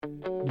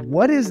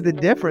What is the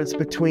difference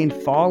between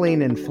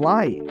falling and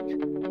flying?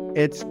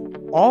 It's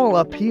all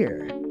up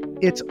here.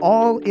 It's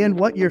all in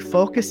what you're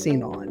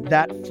focusing on.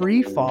 That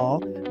free fall,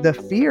 the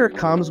fear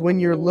comes when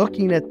you're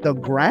looking at the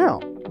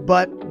ground.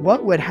 But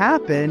what would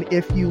happen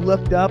if you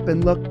looked up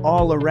and looked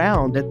all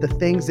around at the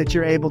things that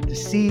you're able to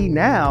see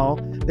now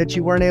that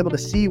you weren't able to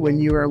see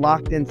when you were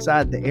locked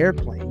inside the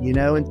airplane,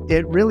 And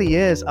it really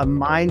is a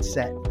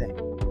mindset thing.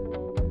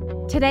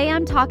 Today,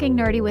 I'm talking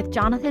nerdy with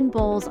Jonathan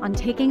Bowles on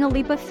taking a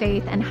leap of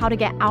faith and how to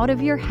get out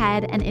of your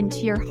head and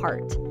into your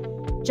heart.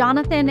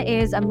 Jonathan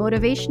is a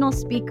motivational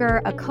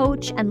speaker, a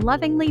coach, and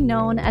lovingly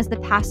known as the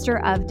pastor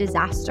of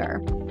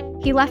Disaster.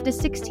 He left a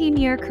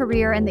 16-year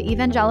career in the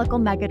evangelical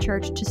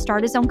megachurch to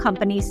start his own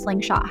company,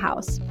 Slingshot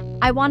House.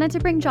 I wanted to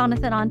bring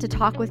Jonathan on to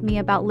talk with me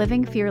about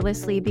living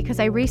fearlessly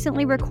because I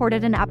recently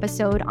recorded an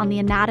episode on the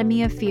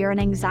anatomy of fear and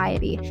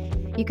anxiety.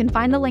 You can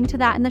find the link to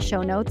that in the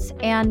show notes.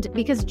 And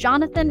because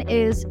Jonathan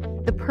is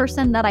the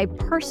person that I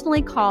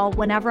personally call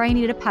whenever I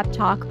need a pep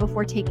talk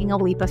before taking a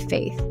leap of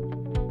faith.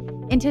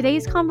 In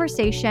today's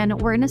conversation,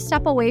 we're going to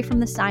step away from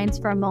the science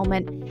for a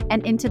moment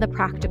and into the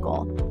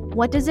practical.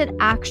 What does it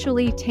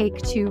actually take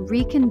to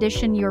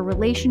recondition your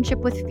relationship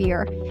with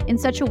fear in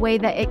such a way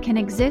that it can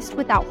exist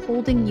without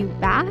holding you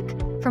back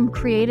from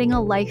creating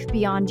a life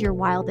beyond your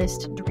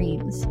wildest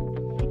dreams?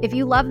 If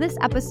you love this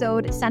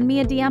episode, send me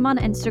a DM on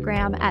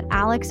Instagram at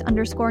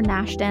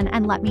Alex_Nashton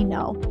and let me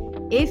know.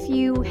 If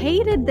you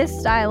hated this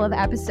style of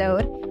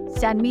episode,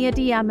 send me a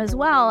DM as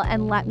well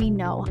and let me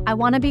know. I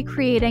want to be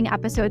creating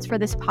episodes for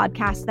this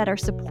podcast that are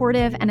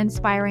supportive and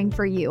inspiring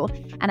for you.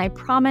 And I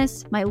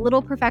promise my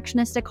little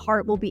perfectionistic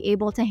heart will be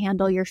able to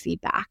handle your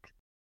feedback.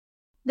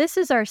 This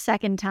is our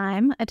second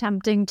time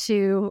attempting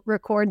to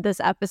record this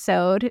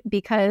episode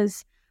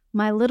because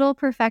my little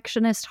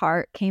perfectionist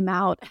heart came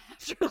out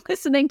after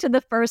listening to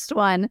the first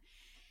one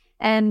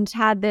and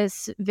had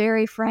this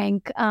very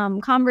frank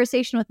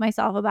conversation with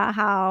myself about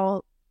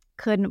how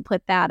couldn't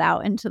put that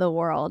out into the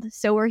world.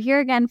 So we're here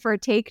again for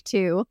take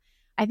two.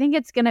 I think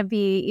it's going to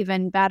be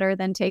even better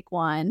than take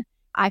one.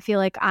 I feel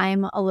like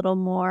I'm a little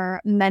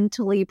more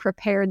mentally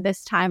prepared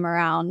this time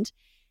around.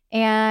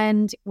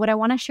 And what I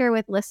want to share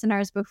with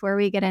listeners before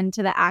we get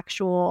into the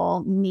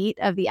actual meat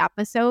of the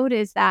episode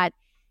is that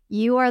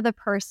you are the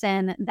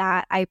person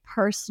that I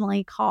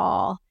personally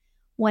call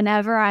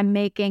whenever I'm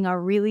making a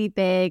really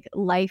big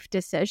life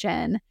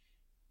decision,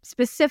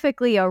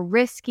 specifically a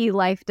risky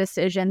life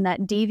decision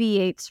that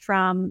deviates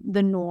from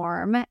the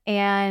norm.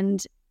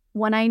 And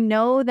when I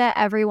know that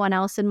everyone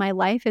else in my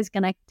life is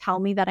going to tell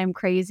me that I'm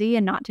crazy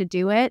and not to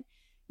do it,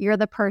 you're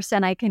the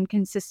person I can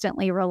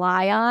consistently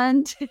rely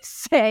on to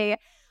say,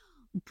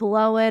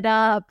 blow it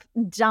up,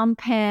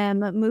 dump him,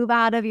 move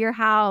out of your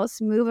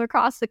house, move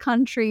across the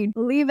country,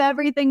 leave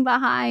everything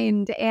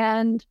behind.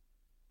 And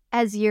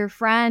as your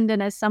friend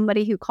and as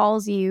somebody who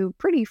calls you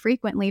pretty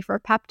frequently for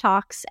pep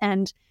talks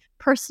and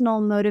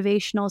personal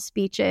motivational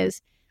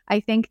speeches, I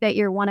think that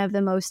you're one of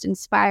the most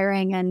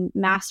inspiring and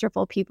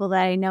masterful people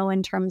that I know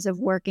in terms of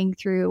working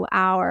through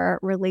our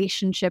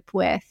relationship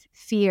with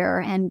fear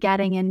and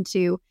getting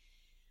into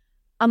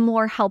a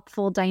more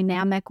helpful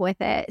dynamic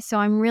with it. So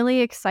I'm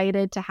really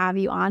excited to have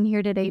you on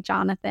here today,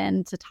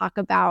 Jonathan, to talk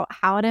about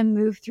how to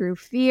move through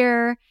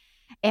fear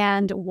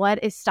and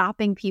what is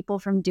stopping people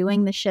from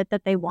doing the shit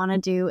that they want to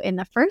do in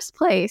the first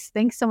place.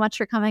 Thanks so much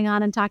for coming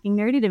on and talking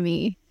nerdy to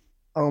me.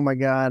 Oh my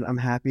God, I'm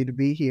happy to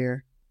be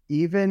here.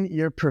 Even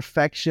your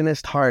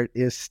perfectionist heart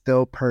is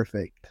still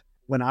perfect.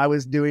 When I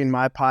was doing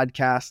my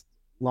podcast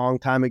a long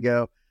time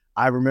ago,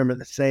 I remember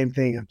the same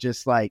thing of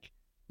just like,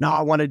 no,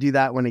 I want to do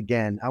that one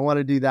again. I want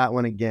to do that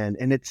one again.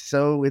 And it's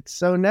so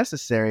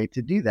necessary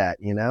to do that,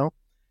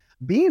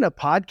 Being a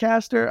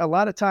podcaster, a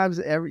lot of times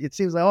it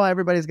seems like, oh,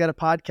 everybody's got a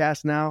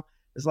podcast now.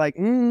 It's like,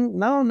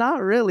 no,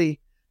 not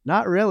really.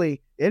 Not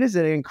really. It is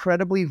an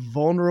incredibly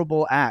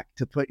vulnerable act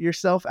to put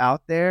yourself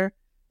out there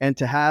and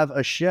to have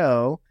a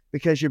show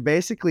because you're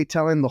basically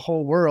telling the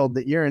whole world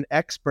that you're an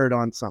expert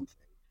on something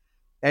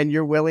and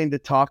you're willing to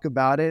talk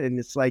about it. And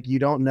it's like, you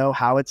don't know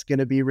how it's going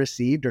to be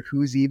received or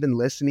who's even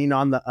listening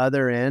on the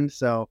other end.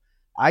 So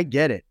I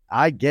get it.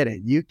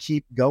 You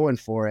keep going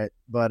for it,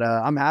 but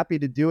I'm happy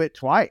to do it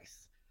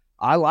twice.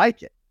 I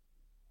like it.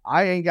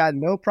 I ain't got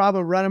no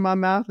problem running my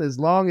mouth as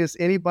long as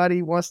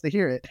anybody wants to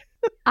hear it.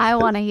 I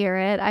want to hear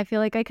it. I feel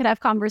like I could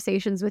have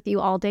conversations with you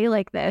all day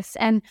like this.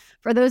 And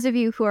for those of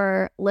you who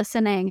are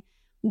listening,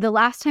 the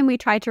last time we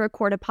tried to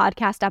record a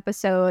podcast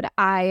episode,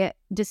 I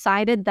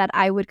decided that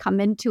I would come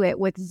into it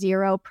with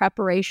zero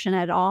preparation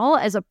at all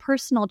as a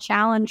personal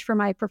challenge for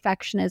my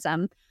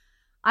perfectionism.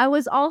 I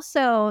was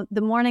also,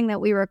 the morning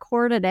that we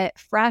recorded it,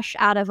 fresh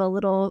out of a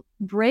little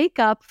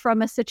breakup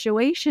from a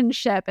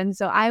situationship. And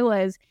so I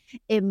was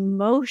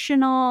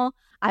emotional.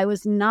 I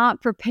was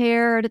not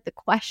prepared. The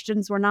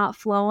questions were not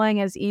flowing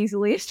as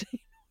easily as they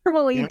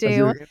normally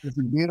do. It was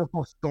a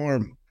beautiful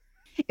storm.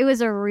 It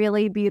was a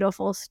really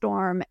beautiful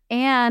storm.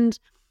 And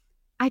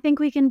I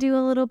think we can do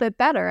a little bit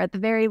better. At the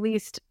very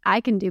least,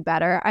 I can do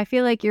better. I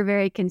feel like you're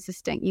very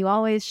consistent. You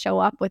always show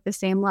up with the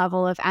same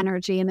level of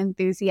energy and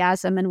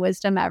enthusiasm and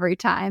wisdom every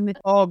time.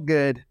 All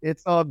good.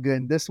 It's all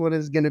good. This one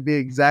is going to be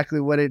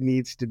exactly what it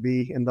needs to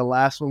be. And the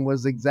last one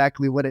was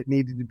exactly what it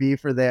needed to be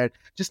for that.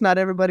 Just not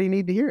everybody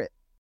need to hear it.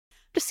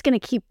 Just going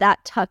to keep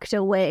that tucked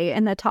away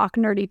in the Talk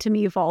Nerdy to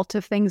Me vault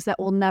of things that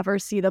will never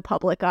see the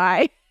public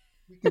eye.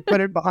 You can put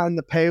it behind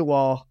the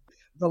paywall.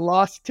 The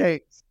lost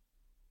tapes.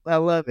 I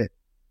love it.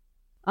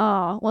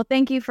 Oh, well,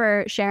 thank you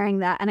for sharing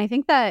that. And I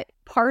think that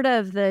part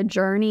of the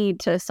journey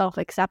to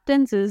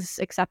self-acceptance is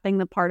accepting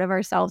the part of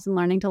ourselves and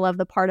learning to love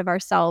the part of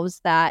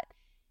ourselves that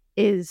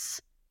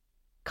is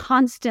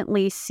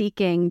constantly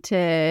seeking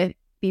to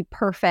be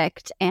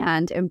perfect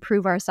and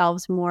improve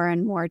ourselves more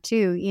and more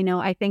too. You know,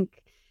 I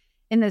think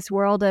in this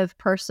world of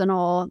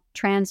personal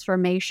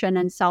transformation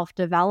and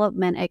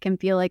self-development, it can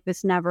feel like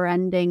this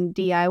never-ending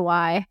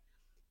DIY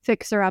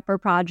fixer-upper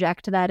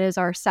project that is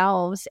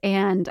ourselves.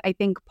 And I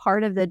think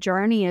part of the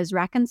journey is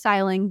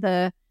reconciling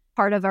the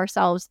part of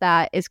ourselves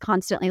that is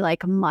constantly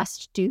like,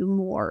 must do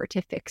more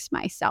to fix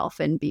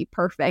myself and be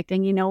perfect.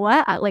 And you know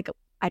what? We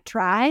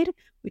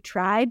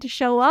tried to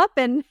show up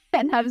and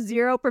have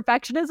zero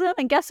perfectionism.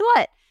 And guess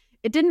what?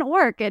 It didn't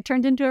work. It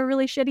turned into a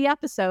really shitty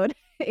episode.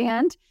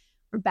 And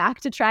we're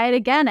back to try it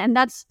again. And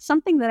that's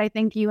something that I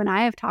think you and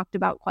I have talked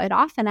about quite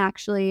often,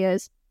 actually,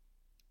 is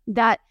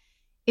that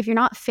if you're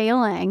not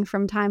failing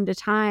from time to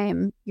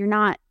time, you're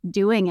not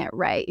doing it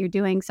right. You're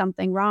doing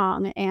something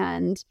wrong.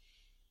 And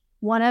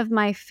one of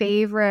my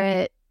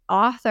favorite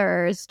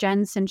authors,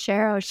 Jen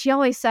Sincero, she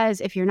always says,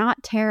 if you're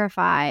not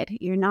terrified,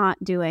 you're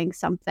not doing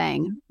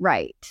something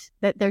right.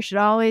 That there should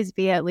always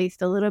be at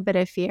least a little bit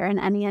of fear in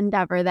any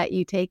endeavor that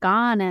you take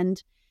on.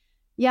 And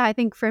yeah, I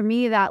think for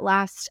me, that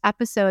last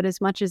episode,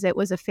 as much as it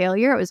was a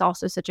failure, it was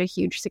also such a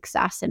huge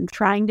success in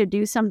trying to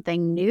do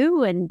something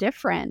new and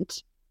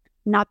different,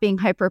 not being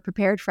hyper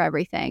prepared for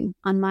everything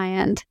on my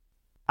end.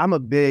 I'm a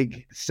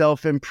big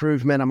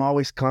self-improvement. I'm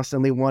always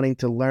constantly wanting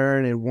to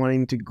learn and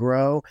wanting to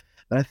grow.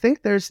 But I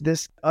think there's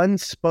this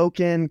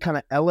unspoken kind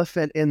of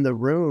elephant in the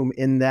room,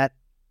 in that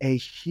a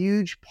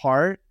huge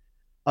part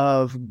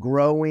of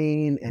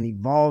growing and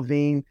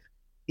evolving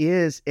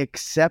is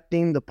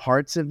accepting the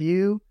parts of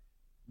you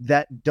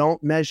that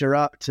don't measure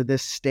up to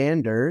this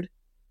standard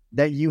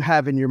that you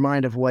have in your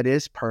mind of what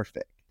is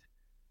perfect.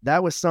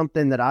 That was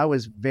something that I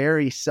was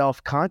very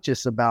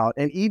self-conscious about.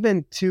 And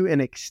even to an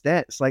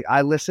extent, it's like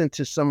I listen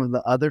to some of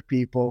the other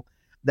people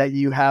that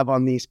you have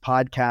on these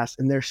podcasts,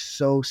 and they're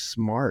so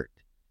smart.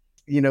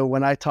 You know,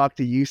 when I talk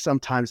to you,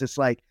 sometimes it's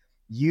like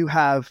you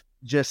have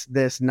just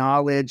this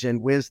knowledge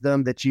and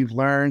wisdom that you've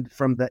learned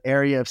from the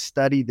area of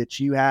study that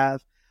you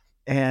have.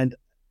 And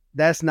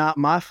that's not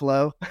my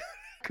flow.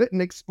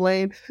 Couldn't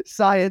explain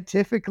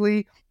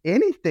scientifically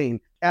anything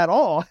at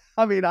all.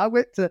 I mean, I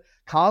went to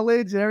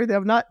college and everything.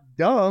 I'm not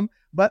dumb,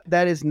 but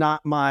that's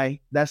not my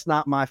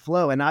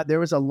flow. And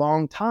there was a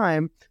long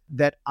time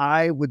that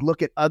I would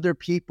look at other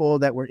people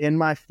that were in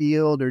my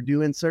field or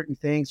doing certain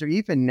things, or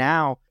even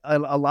now,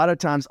 a lot of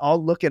times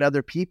I'll look at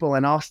other people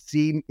and I'll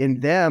see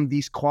in them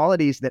these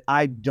qualities that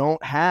I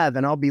don't have.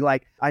 And I'll be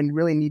like, I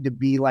really need to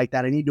be like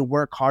that. I need to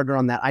work harder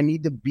on that. I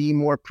need to be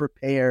more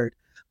prepared.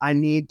 I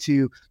need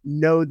to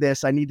know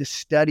this. I need to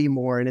study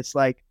more. And it's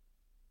like,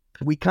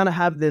 we kind of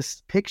have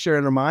this picture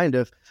in our mind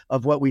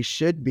of what we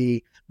should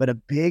be, but a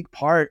big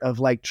part of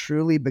like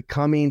truly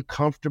becoming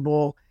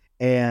comfortable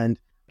and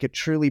get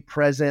truly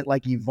present,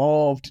 like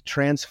evolved,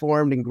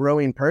 transformed, and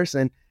growing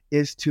person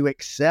is to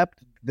accept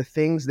the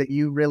things that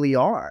you really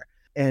are.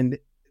 And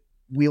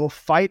we'll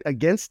fight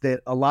against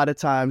it a lot of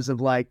times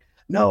of like,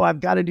 no, I've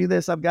got to do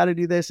this,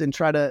 and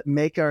try to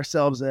make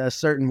ourselves a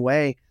certain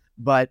way.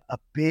 But a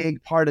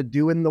big part of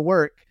doing the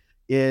work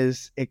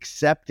is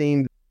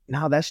accepting,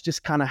 no, that's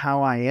just kind of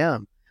how I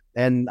am.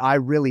 And I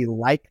really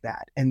like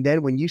that. And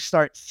then when you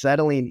start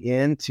settling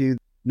into,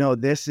 no,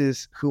 this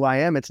is who I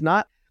am, it's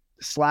not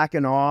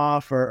slacking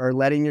off or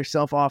letting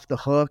yourself off the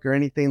hook or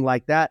anything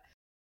like that.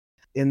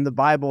 In the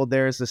Bible,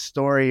 there's a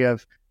story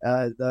of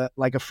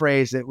like a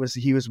phrase that was,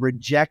 he was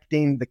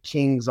rejecting the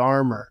king's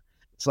armor.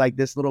 It's like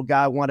this little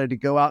guy wanted to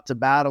go out to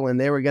battle and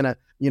they were going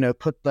to,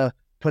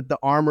 put the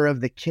armor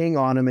of the king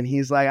on him. And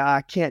he's like,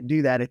 I can't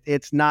do that.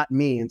 It's not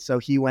me. And so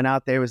he went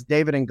out there. It was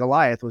David and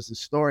Goliath was the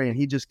story. And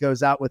he just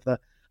goes out with a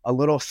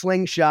little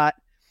slingshot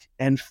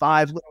and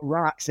 5 little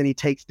rocks, and he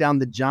takes down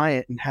the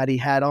giant. And had he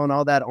had on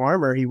all that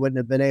armor, he wouldn't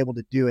have been able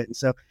to do it. And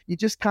so you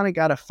just kind of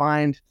got to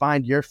find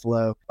your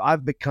flow.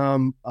 I've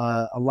become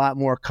a lot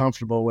more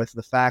comfortable with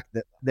the fact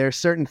that there's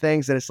certain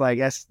things that it's like,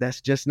 that's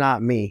just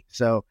not me.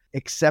 So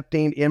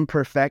accepting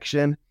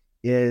imperfection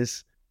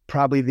is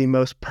probably the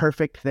most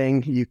perfect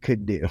thing you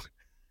could do.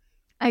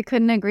 I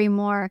couldn't agree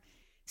more.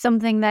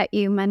 Something that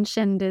you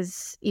mentioned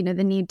is, the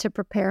need to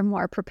prepare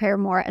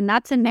more. And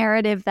that's a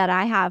narrative that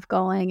I have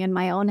going in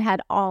my own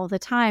head all the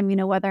time,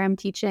 whether I'm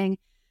teaching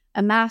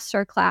a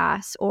master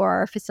class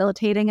or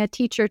facilitating a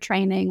teacher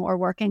training or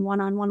working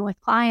one-on-one with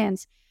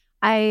clients.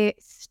 I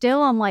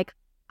still am like,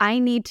 I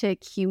need to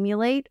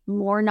accumulate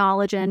more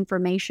knowledge and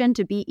information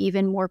to be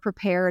even more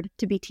prepared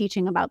to be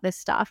teaching about this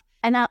stuff.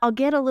 And I'll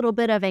get a little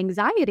bit of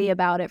anxiety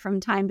about it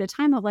from time to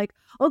time of like,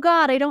 oh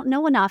God, I don't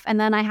know enough. And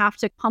then I have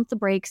to pump the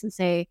brakes and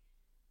say,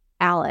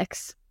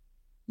 Alex,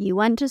 you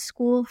went to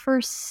school for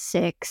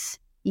 6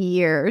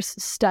 years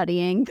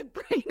studying the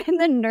brain and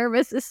the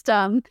nervous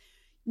system.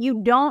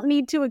 You don't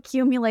need to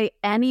accumulate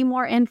any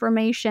more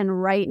information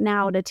right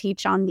now to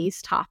teach on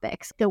these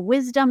topics. The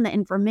wisdom, the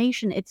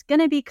information, it's going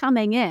to be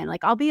coming in.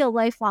 Like, I'll be a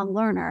lifelong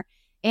learner,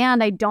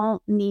 and I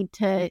don't need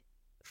to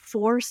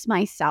force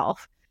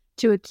myself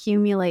to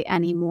accumulate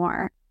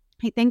anymore.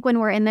 I think when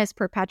we're in this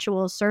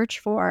perpetual search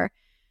for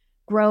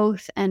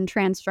growth and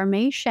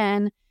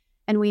transformation,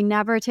 and we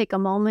never take a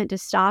moment to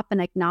stop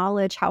and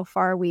acknowledge how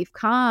far we've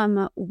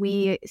come,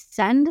 we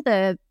send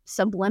the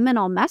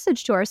subliminal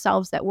message to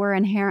ourselves that we're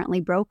inherently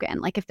broken.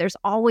 Like, if there's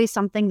always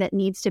something that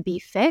needs to be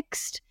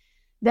fixed,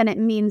 then it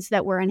means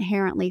that we're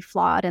inherently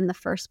flawed in the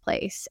first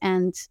place.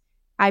 And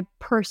I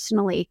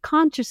personally,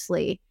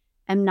 consciously,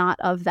 am not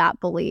of that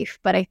belief,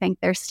 but I think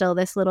there's still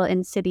this little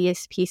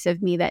insidious piece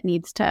of me that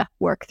needs to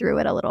work through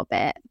it a little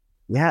bit.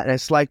 Yeah,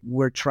 it's like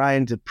we're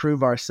trying to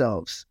prove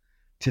ourselves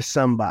to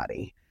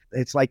somebody.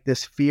 It's like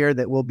this fear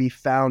that we'll be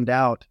found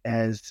out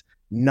as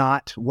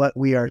not what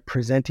we are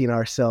presenting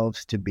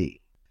ourselves to be.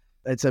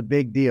 It's a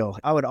big deal.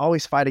 I would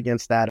always fight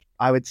against that.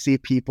 I would see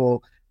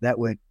people that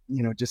would,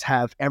 just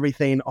have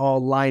everything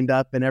all lined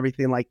up and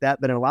everything like that.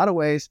 But in a lot of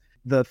ways,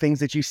 the things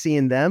that you see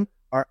in them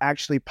are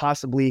actually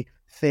possibly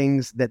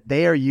things that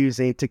they are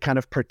using to kind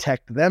of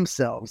protect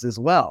themselves as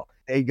well.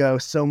 They go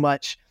so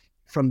much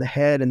from the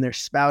head and they're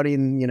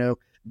spouting,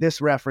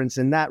 this reference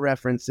and that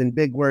reference and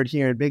big word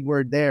here and big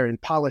word there and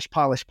polish,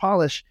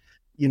 possibly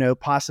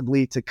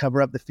to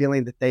cover up the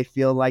feeling that they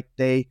feel like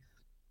they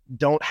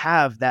don't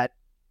have that,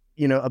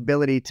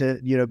 ability to,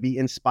 be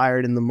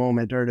inspired in the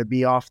moment or to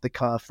be off the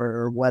cuff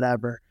or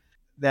whatever.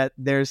 That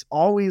there's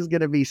always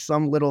going to be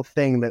some little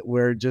thing that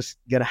we're just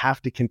going to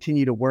have to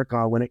continue to work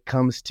on when it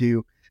comes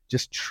to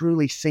just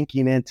truly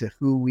sinking into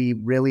who we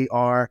really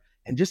are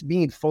and just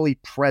being fully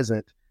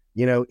present,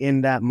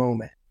 in that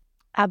moment.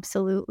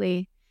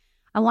 Absolutely.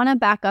 I want to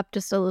back up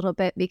just a little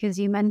bit because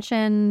you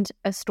mentioned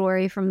a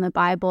story from the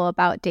Bible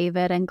about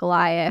David and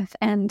Goliath.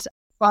 And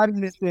 5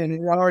 minutes in,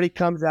 it already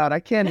comes out. I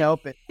can't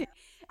help it.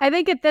 I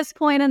think at this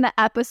point in the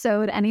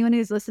episode, anyone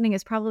who's listening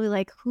is probably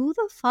like, who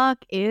the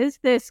fuck is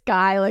this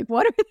guy? Like,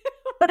 what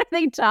are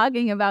they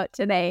talking about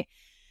today?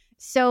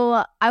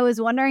 So I was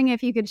wondering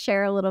if you could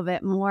share a little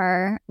bit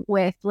more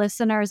with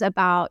listeners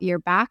about your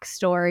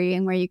backstory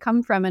and where you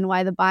come from and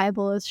why the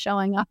Bible is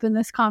showing up in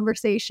this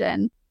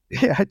conversation.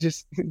 Yeah,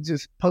 just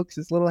pokes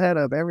his little head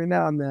up every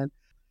now and then.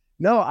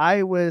 No,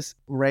 I was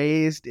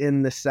raised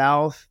in the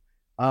South,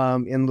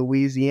 in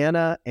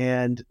Louisiana,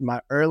 and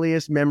my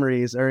earliest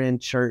memories are in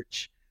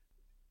church.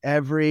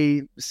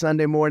 Every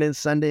Sunday morning,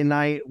 Sunday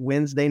night,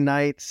 Wednesday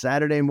night,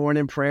 Saturday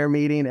morning prayer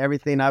meeting,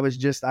 everything. I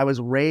was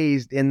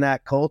raised in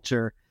that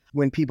culture.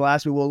 When people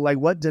ask me, well, like,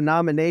 what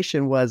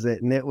denomination was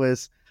it? And it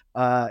was,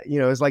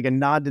 it was like a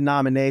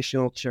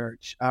non-denominational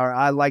church. Or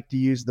I like to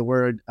use the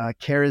word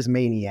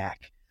charismaniac.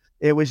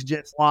 It was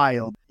just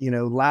wild,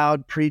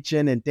 loud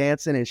preaching and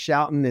dancing and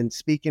shouting and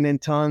speaking in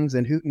tongues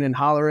and hooting and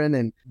hollering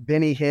and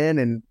Benny Hinn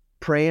and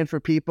praying for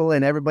people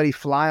and everybody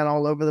flying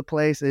all over the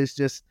place. It's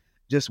just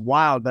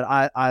wild, but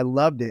I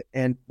loved it.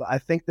 And I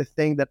think the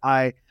thing that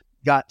I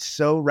got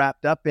so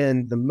wrapped up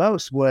in the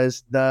most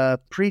was the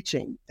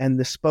preaching and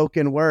the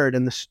spoken word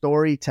and the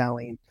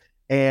storytelling.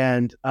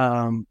 And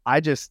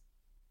I just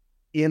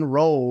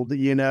enrolled,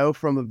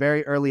 from a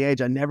very early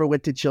age. I never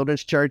went to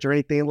children's church or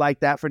anything like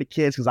that for the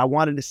kids because I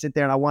wanted to sit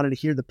there and I wanted to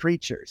hear the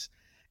preachers.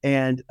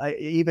 And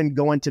even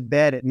going to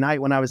bed at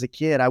night when I was a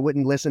kid, I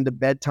wouldn't listen to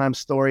bedtime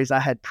stories. I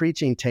had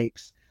preaching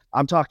tapes.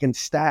 I'm talking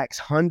stacks,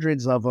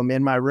 hundreds of them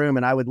in my room,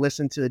 and I would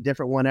listen to a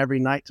different one every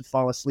night to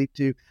fall asleep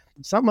to.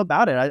 Something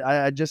about it,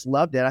 I just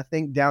loved it. I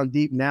think down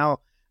deep now,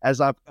 as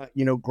I've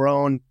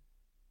grown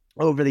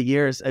over the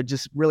years,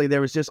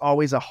 there was just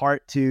always a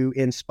heart to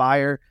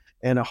inspire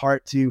and a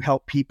heart to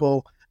help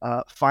people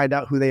find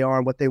out who they are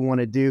and what they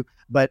want to do.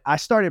 But I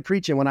started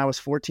preaching when I was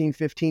 14,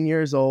 15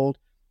 years old,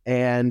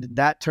 and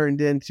that turned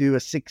into a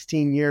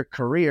 16-year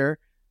career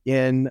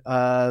in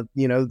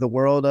the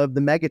world of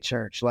the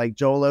megachurch, like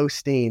Joel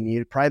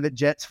Osteen, Private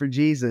Jets for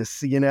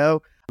Jesus.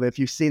 If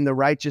you've seen The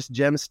Righteous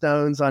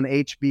Gemstones on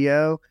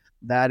HBO,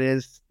 that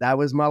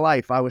was my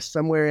life. I was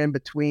somewhere in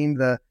between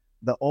the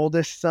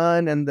oldest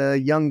son and the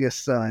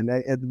youngest son.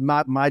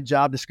 My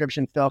job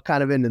description fell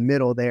kind of in the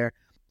middle there.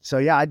 So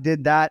yeah, I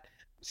did that,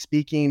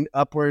 speaking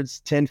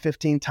upwards 10,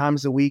 15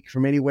 times a week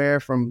from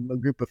anywhere from a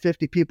group of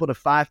 50 people to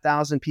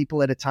 5,000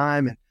 people at a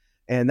time.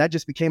 And that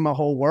just became my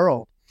whole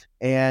world.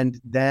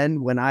 And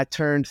then when I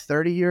turned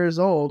 30 years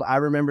old, I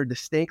remember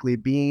distinctly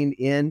being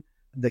in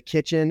the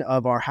kitchen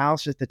of our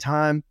house at the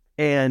time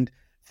and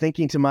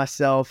thinking to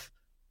myself,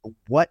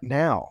 what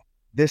now?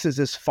 This is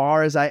as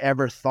far as I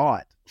ever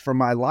thought for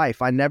my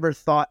life. I never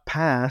thought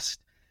past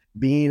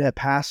being a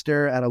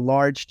pastor at a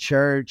large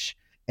church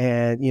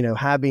and,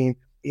 having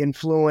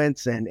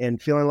influence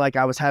and feeling like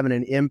I was having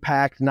an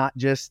impact, not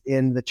just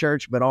in the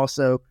church, but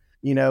also,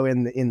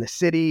 in the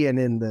city and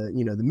in the,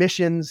 the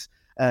missions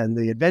and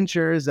the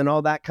adventures and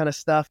all that kind of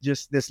stuff.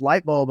 Just this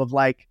light bulb of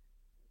like,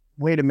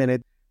 wait a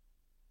minute,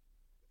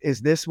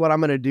 is this what I'm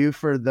going to do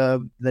for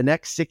the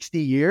next 60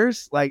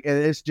 years? Like,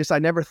 it's just, I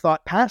never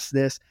thought past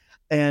this.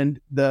 And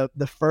the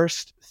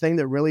first thing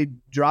that really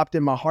dropped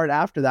in my heart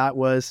after that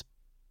was,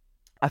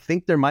 I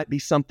think there might be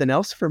something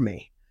else for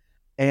me.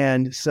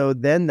 And so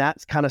then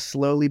that's kind of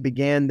slowly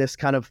began this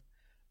kind of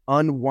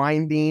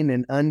unwinding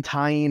and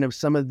untying of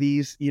some of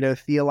these,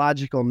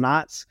 theological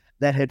knots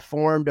that had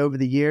formed over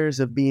the years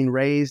of being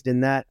raised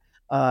in that,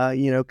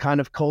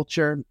 kind of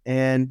culture.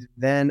 And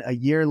then a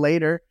year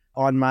later,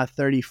 on my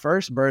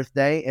 31st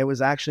birthday, it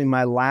was actually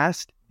my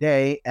last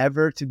day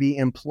ever to be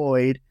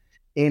employed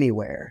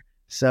anywhere.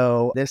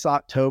 So this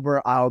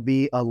October, I'll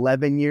be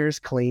 11 years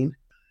clean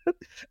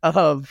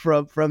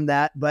from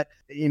that. But,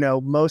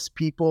 most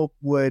people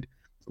would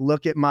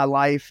look at my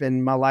life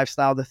and my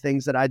lifestyle, the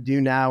things that I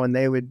do now, and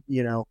they would,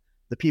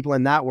 the people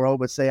in that world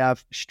would say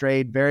I've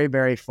strayed very,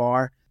 very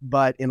far.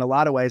 But in a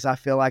lot of ways, I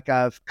feel like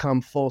I've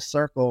come full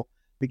circle,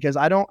 because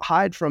I don't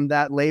hide from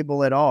that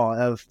label at all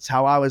of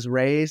how I was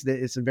raised.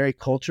 It's a very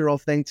cultural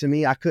thing to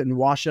me. I couldn't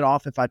wash it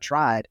off if I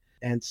tried.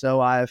 And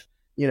so I've,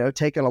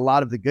 taken a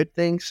lot of the good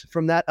things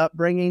from that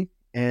upbringing,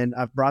 and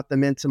I've brought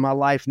them into my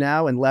life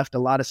now and left a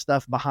lot of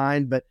stuff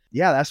behind. But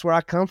yeah, that's where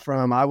I come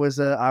from. I was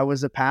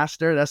a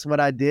pastor. That's what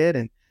I did.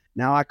 And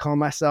now I call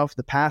myself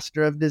the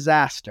pastor of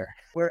disaster.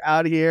 We're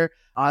out here.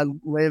 I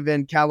live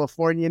in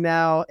California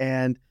now,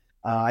 and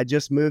I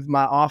just moved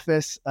my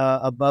office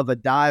above a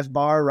dive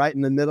bar right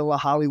in the middle of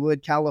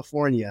Hollywood,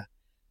 California.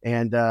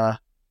 And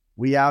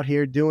we out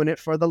here doing it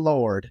for the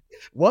Lord.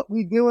 What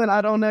we doing, I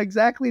don't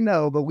exactly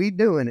know, but we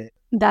doing it.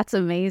 That's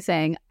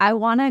amazing. I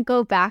want to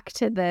go back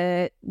to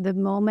the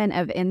moment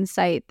of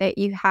insight that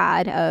you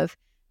had of,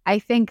 I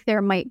think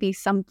there might be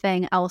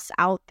something else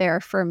out there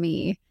for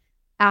me,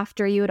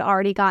 after you had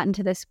already gotten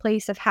to this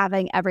place of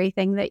having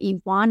everything that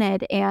you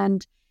wanted.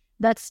 And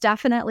that's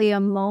definitely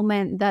a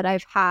moment that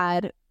I've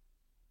had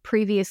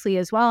previously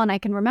as well. And I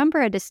can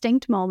remember a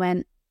distinct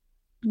moment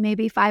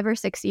maybe 5 or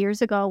 6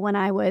 years ago when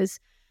I was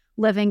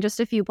living just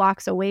a few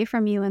blocks away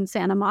from you in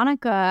Santa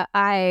Monica.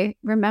 I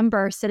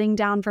remember sitting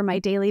down for my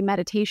daily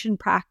meditation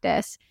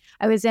practice.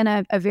 I was in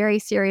a very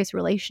serious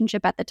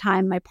relationship at the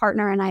time. My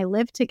partner and I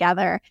lived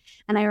together.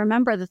 And I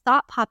remember the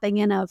thought popping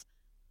in of,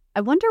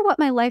 I wonder what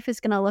my life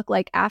is going to look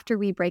like after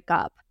we break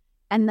up.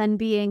 And then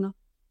being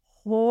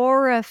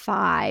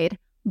horrified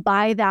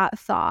by that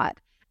thought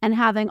and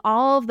having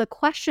all of the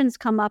questions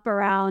come up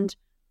around,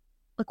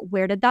 like,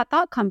 where did that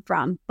thought come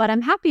from? But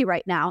I'm happy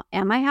right now.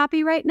 Am I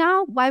happy right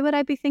now? Why would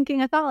I be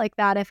thinking a thought like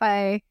that if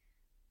I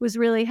was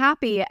really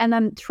happy? And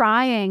I'm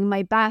trying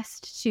my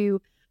best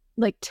to,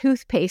 like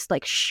toothpaste,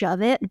 like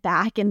shove it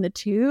back in the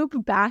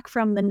tube, back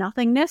from the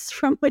nothingness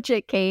from which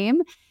it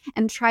came,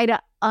 and try to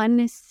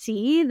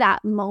unsee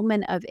that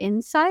moment of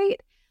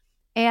insight.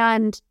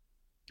 And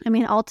I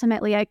mean,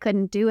 ultimately, I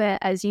couldn't do it.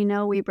 As you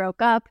know, we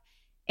broke up.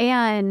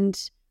 And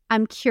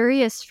I'm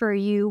curious for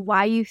you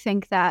why you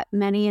think that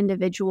many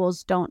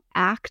individuals don't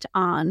act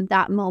on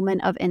that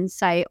moment of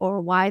insight, or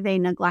why they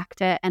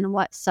neglect it, and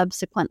what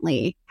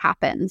subsequently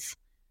happens.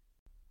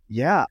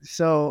 Yeah.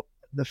 So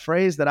the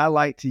phrase that I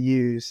like to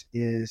use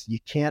is, you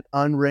can't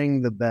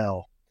unring the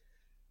bell.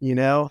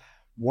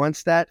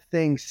 Once that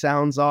thing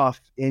sounds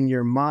off in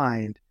your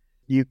mind,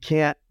 you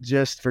can't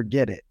just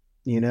forget it.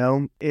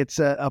 It's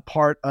a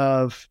part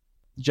of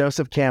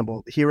Joseph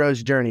Campbell,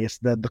 Hero's Journey. It's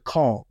the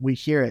call. We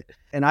hear it.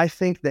 And I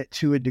think that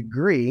to a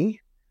degree,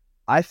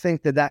 I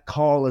think that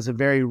call is a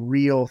very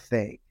real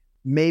thing.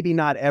 Maybe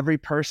not every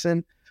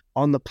person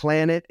on the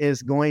planet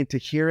is going to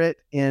hear it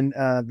in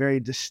a very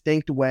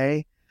distinct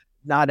way.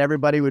 Not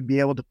everybody would be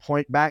able to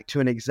point back to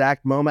an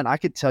exact moment. I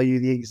could tell you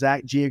the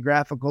exact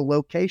geographical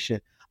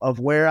location of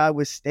where I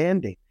was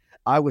standing.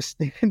 I was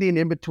standing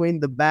in between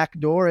the back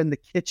door and the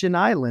kitchen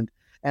island.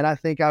 And I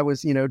think I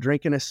was,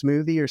 drinking a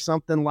smoothie or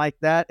something like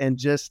that, and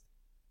just,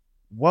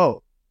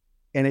 whoa.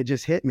 And it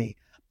just hit me.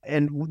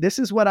 And this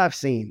is what I've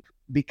seen.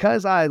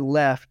 Because I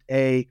left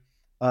a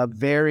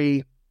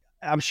very,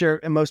 I'm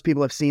sure most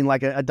people have seen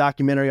like a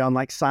documentary on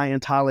like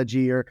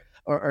Scientology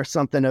or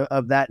something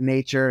of that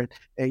nature,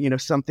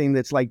 something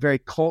that's like very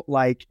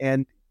cult-like.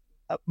 And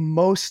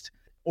most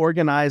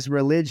organized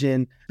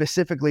religion,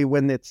 specifically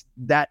when it's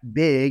that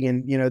big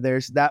and,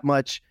 there's that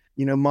much,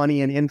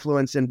 money and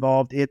influence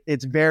involved,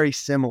 it's very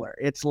similar.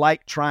 It's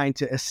like trying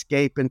to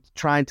escape and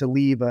trying to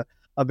leave a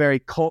very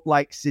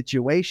cult-like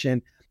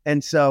situation.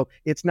 And so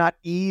it's not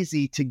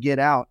easy to get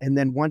out. And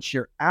then once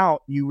you're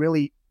out, you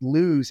really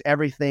lose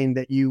everything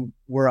that you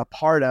were a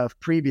part of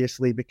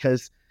previously,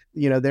 because,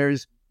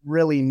 there's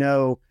really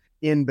no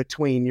in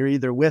between. You're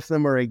either with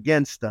them or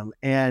against them.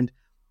 And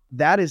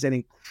that is an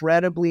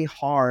incredibly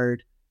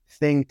hard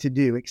thing to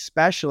do,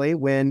 especially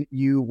when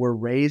you were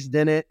raised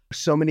in it.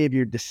 So many of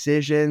your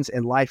decisions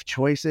and life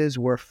choices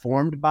were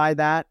formed by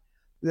that.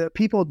 The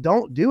people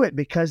don't do it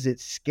because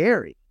it's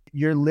scary.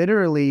 You're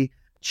literally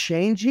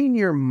changing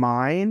your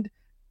mind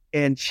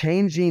and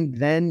changing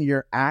then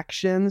your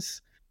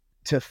actions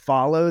to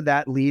follow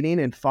that leading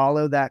and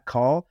follow that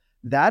call,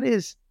 that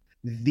is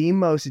the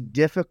most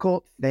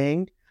difficult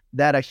thing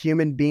that a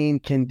human being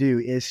can do,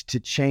 is to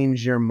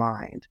change your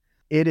mind.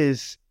 It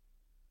is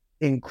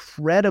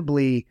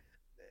incredibly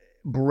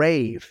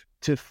brave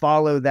to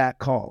follow that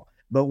call.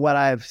 But what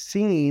I've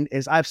seen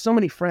is I have so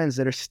many friends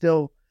that are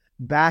still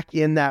back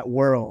in that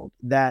world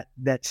that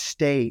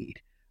stayed.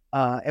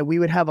 And we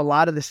would have a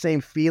lot of the same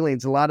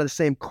feelings, a lot of the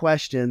same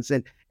questions,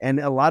 and in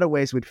a lot of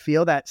ways would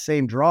feel that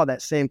same draw,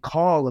 that same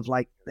call of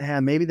like,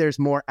 maybe there's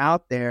more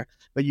out there.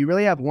 But you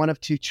really have one of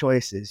two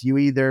choices. You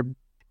either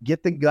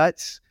get the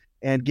guts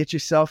and get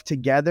yourself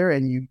together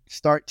and you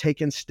start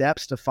taking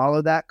steps to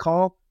follow that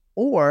call,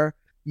 or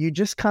you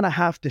just kind of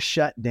have to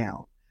shut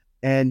down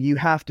and you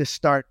have to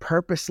start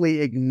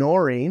purposely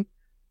ignoring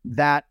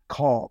that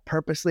call,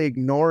 purposely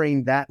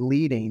ignoring that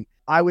leading.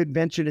 I would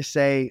venture to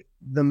say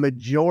the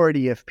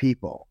majority of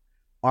people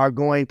are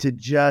going to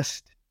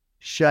just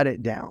shut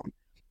it down.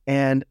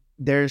 And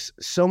there's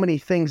so many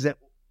things that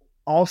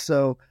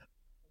also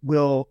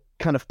will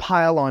kind of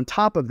pile on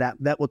top of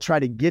that will try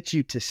to get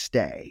you to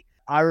stay.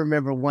 I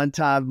remember one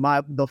time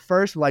the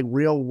first like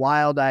real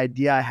wild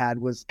idea I had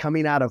was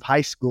coming out of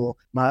high school.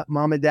 My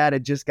mom and dad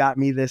had just got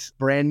me this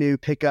brand new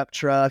pickup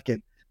truck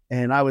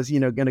and I was,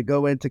 going to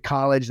go into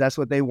college. That's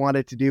what they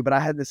wanted to do. But I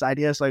had this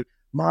idea. It's like,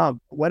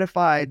 Mom, what if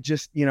I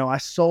just, I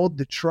sold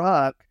the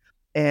truck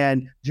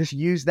and just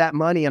used that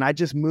money and I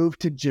just moved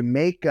to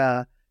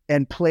Jamaica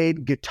and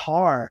played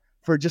guitar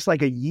for just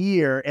like a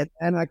year, and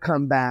then I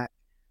come back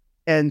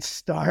and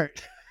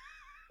start.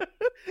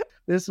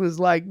 This was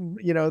like,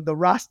 the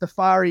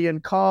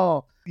Rastafarian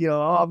call,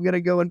 I'm going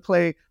to go and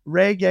play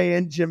reggae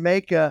in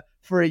Jamaica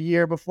for a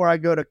year before I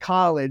go to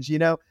college.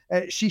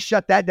 She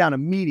shut that down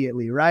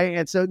immediately. Right.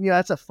 And so,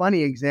 that's a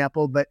funny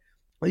example, but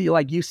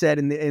like you said,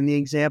 in the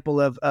example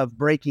of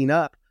breaking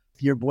up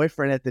with your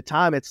boyfriend at the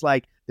time, it's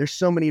like, there's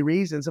so many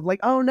reasons of like,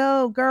 oh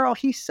no, girl,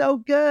 he's so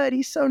good.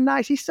 He's so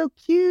nice. He's so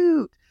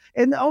cute.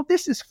 And oh,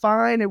 this is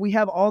fine. And we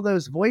have all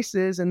those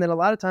voices. And then a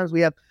lot of times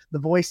we have the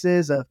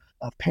voices of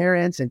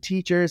parents and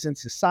teachers and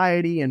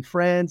society and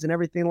friends and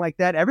everything like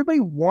that.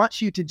 Everybody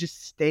wants you to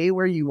just stay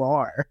where you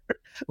are.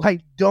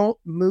 Like, don't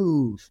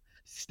move.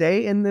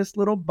 Stay in this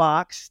little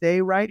box.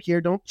 Stay right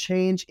here. Don't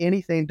change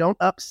anything. Don't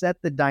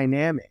upset the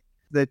dynamic.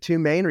 The two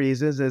main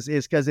reasons is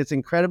because it's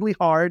incredibly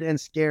hard and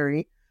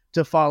scary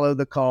to follow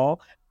the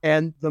call.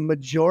 And the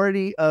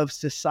majority of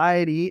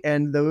society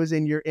and those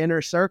in your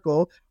inner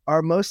circle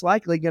are most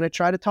likely going to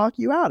try to talk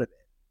you out of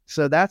it.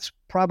 So that's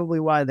probably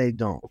why they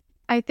don't.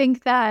 I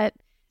think that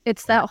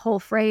it's that whole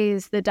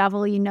phrase, the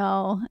devil you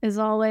know, is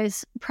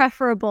always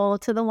preferable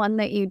to the one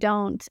that you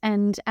don't.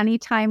 And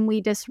anytime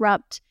we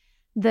disrupt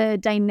the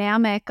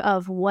dynamic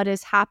of what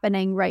is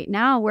happening right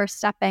now, we're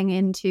stepping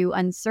into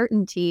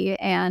uncertainty.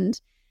 And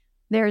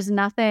there's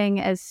nothing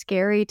as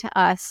scary to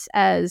us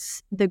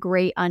as the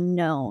great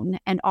unknown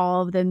and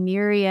all of the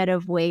myriad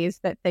of ways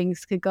that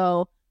things could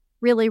go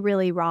really,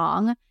 really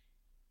wrong,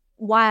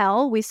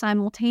 while we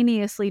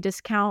simultaneously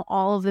discount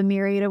all of the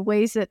myriad of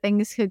ways that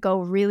things could go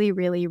really,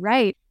 really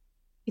right.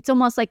 It's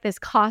almost like this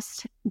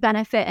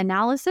cost-benefit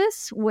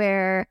analysis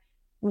where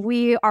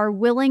we are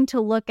willing to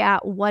look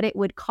at what it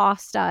would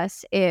cost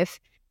us if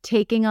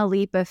taking a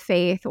leap of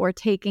faith or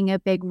taking a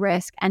big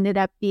risk ended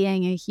up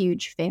being a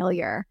huge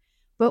failure.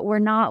 But we're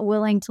not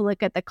willing to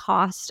look at the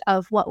cost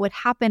of what would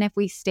happen if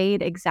we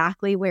stayed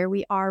exactly where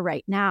we are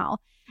right now.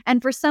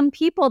 And for some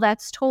people,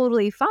 that's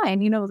totally fine.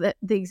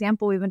 The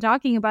example we've been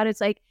talking about,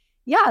 it's like,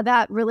 yeah,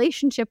 that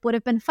relationship would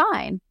have been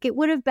fine. It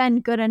would have been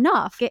good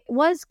enough. It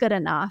was good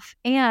enough.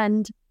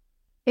 And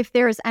if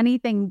there's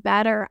anything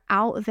better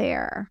out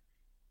there,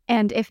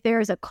 and if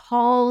there's a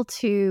call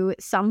to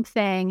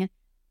something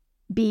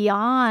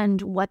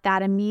beyond what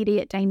that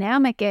immediate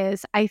dynamic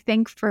is, I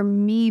think for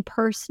me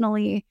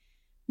personally,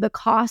 the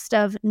cost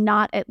of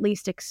not at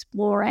least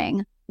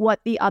exploring what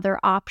the other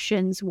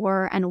options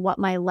were and what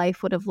my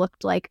life would have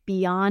looked like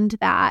beyond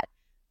that,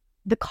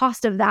 the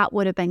cost of that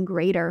would have been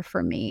greater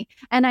for me.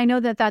 And I know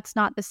that that's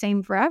not the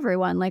same for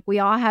everyone. Like, we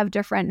all have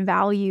different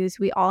values.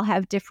 We all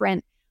have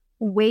different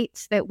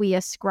weights that we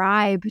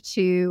ascribe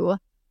to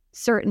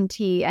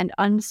certainty and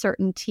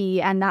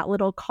uncertainty and that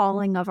little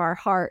calling of our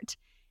heart.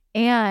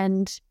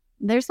 And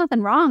there's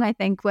nothing wrong, I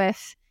think,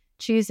 with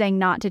choosing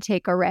not to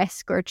take a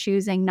risk or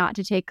choosing not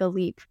to take a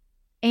leap.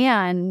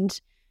 And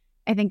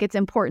I think it's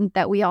important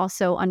that we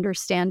also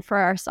understand for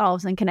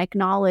ourselves and can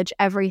acknowledge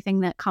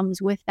everything that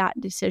comes with that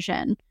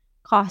decision,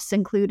 costs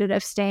included,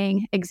 of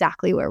staying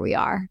exactly where we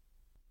are.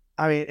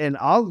 I mean, and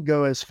I'll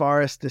go as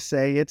far as to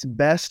say it's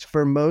best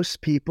for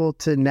most people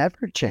to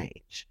never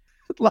change.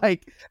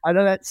 Like, I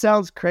know that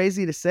sounds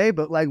crazy to say,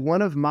 but like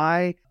one of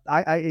my,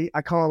 I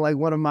call him like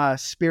one of my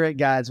spirit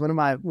guides, one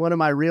of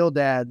my real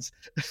dads,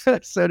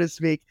 so to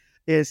speak,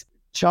 is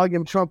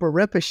Chogyam Trungpa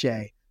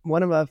Rinpoche.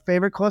 One of my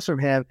favorite quotes from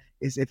him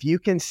is, if you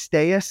can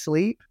stay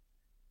asleep,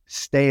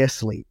 stay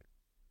asleep.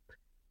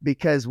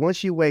 Because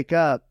once you wake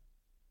up,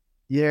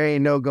 there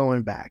ain't no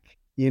going back,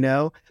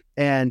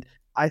 And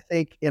I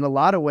think in a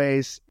lot of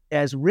ways,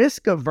 as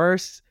risk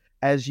averse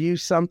as you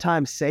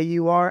sometimes say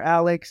you are,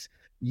 Alex,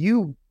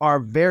 you are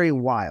very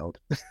wild.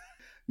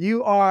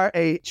 You are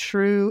a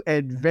true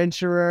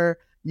adventurer.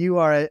 You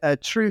are a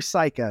true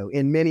psycho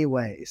in many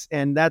ways.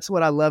 And that's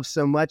what I love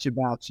so much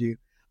about you.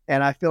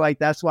 And I feel like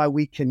that's why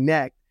we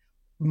connect.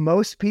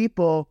 Most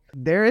people,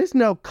 there is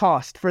no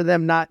cost for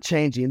them not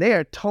changing. They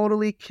are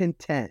totally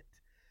content.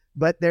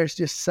 But there's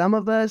just some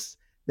of us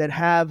that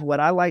have what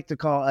I like to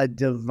call a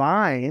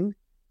divine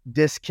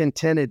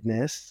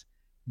discontentedness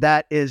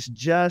that is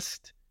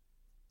just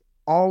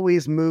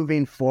always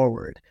moving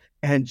forward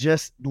and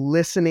just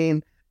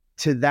listening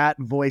to that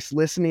voice,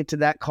 listening to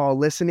that call,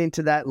 listening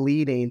to that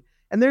leading.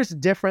 And there's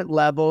different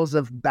levels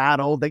of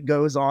battle that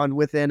goes on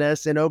within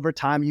us. And over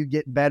time, you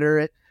get better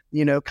at,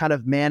 kind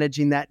of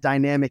managing that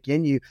dynamic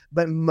in you.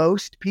 But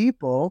most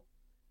people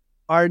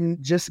are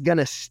just going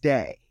to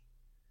stay.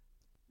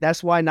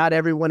 That's why not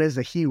everyone is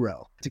a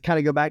hero. To kind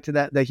of go back to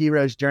the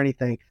hero's journey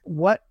thing,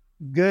 what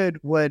good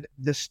would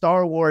the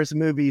Star Wars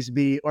movies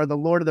be or the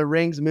Lord of the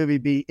Rings movie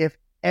be if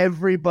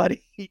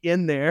everybody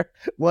in there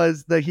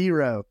was the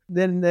hero?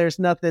 Then there's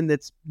nothing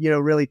that's,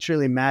 really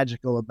truly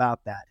magical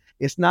about that.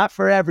 It's not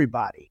for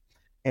everybody.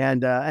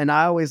 And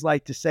I always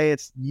like to say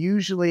it's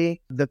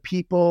usually the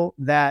people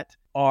that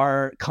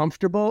are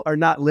comfortable are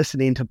not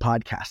listening to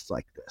podcasts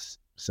like this.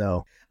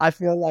 So I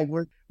feel like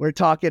we're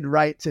talking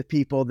right to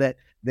people that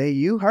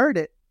you heard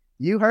it.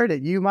 You heard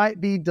it. You might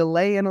be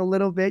delaying a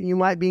little bit. You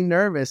might be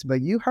nervous,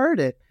 but you heard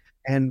it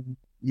and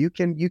you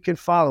can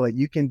follow it.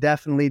 You can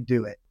definitely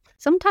do it.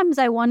 Sometimes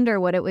I wonder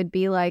what it would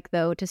be like,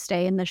 though, to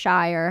stay in the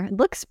Shire. It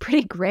looks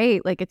pretty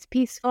great. Like, it's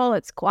peaceful.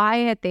 It's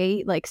quiet. They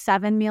eat like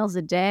 7 meals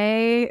a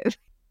day.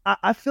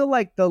 I feel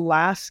like the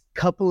last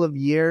couple of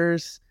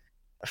years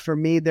for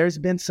me, there's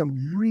been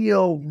some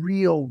real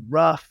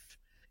rough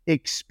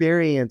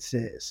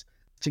experiences.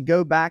 To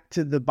go back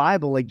to the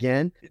Bible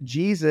again,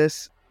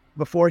 Jesus,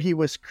 before he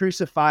was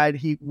crucified,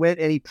 he went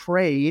and he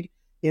prayed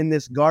in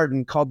this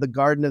garden called the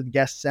Garden of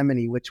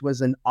Gethsemane, which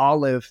was an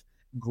olive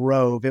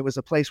grove. It was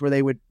a place where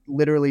they would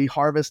literally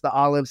harvest the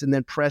olives and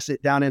then press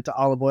it down into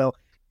olive oil.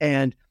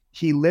 And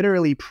he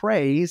literally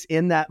prays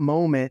in that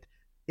moment,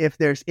 if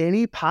there's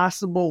any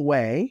possible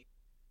way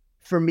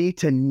for me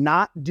to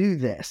not do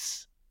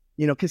this,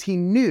 because he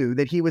knew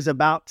that he was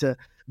about to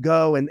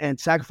go and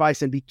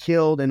sacrifice and be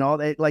killed and all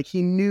that. Like,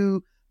 he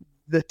knew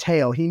the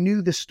tale. He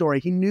knew the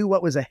story. He knew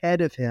what was ahead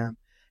of him.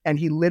 And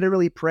he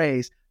literally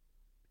prays,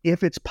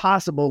 if it's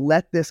possible,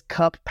 let this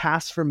cup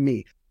pass from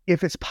me.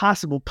 If it's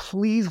possible,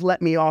 please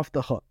let me off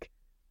the hook.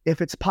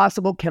 If it's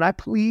possible, can I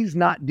please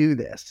not do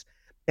this?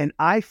 And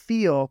I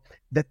feel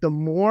that the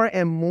more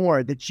and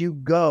more that you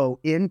go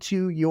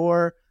into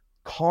your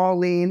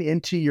calling,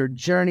 into your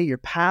journey, your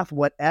path,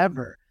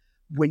 whatever,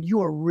 when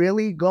you are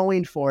really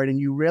going for it and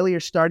you really are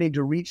starting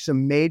to reach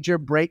some major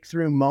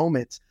breakthrough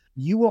moments,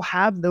 you will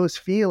have those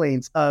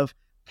feelings of,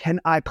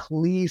 can I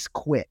please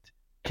quit?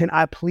 Can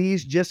I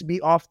please just be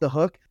off the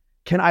hook?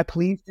 Can I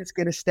please just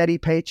get a steady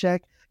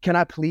paycheck? Can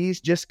I please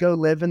just go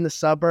live in the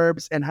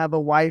suburbs and have a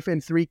wife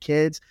and 3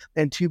 kids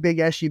and 2 big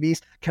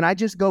SUVs? Can I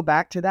just go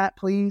back to that,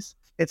 please?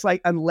 It's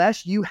like,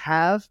 unless you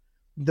have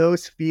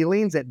those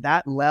feelings at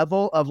that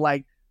level of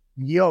like,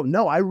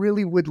 no, I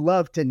really would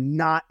love to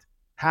not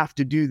have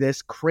to do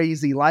this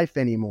crazy life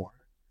anymore,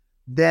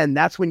 then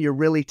that's when you're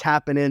really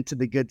tapping into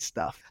the good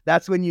stuff.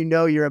 That's when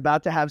you're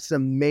about to have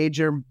some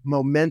major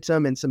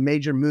momentum and some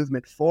major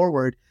movement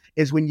forward,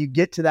 is when you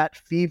get to that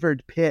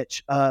fevered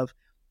pitch of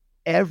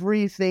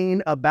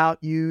everything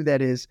about you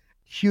that is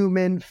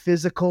human,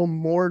 physical,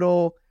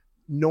 mortal,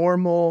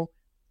 normal,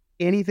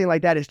 anything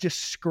like that is just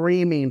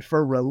screaming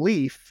for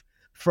relief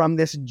from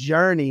this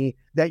journey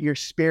that your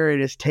spirit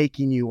is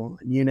taking you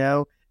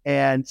on,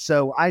 And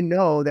so I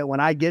know that when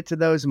I get to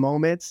those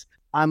moments,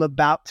 I'm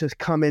about to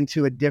come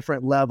into a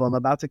different level. I'm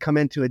about to come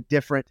into a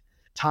different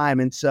time.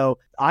 And so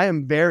I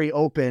am very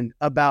open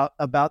about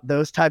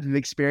those types of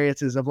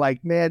experiences of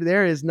like, man,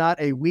 there is not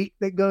a week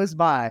that goes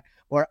by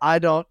where I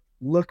don't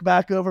look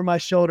back over my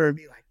shoulder and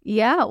be like,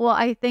 yeah, well,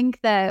 I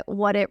think that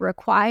what it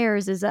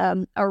requires is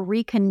a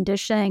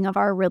reconditioning of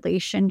our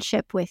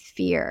relationship with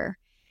fear,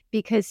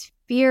 because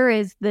fear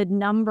is the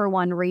number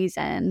one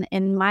reason,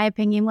 in my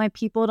opinion, why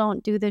people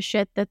don't do the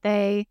shit that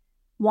they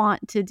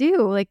want to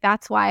do. Like,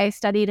 that's why I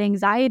studied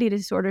anxiety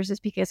disorders, is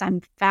because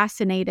I'm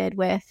fascinated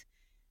with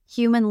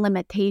human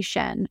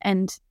limitation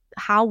and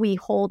how we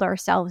hold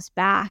ourselves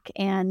back.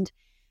 And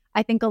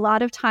I think a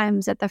lot of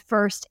times at the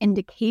first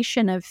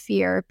indication of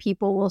fear,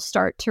 people will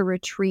start to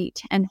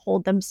retreat and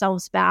hold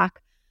themselves back,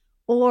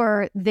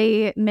 or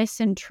they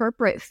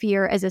misinterpret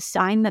fear as a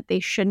sign that they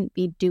shouldn't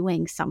be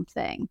doing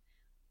something.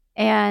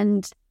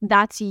 And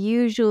that's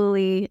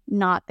usually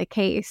not the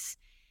case.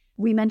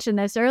 We mentioned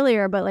this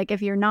earlier, but like,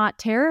 if you're not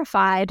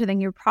terrified, then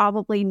you're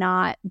probably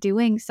not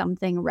doing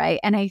something right.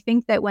 And I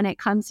think that when it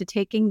comes to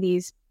taking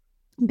these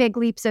big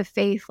leaps of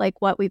faith, like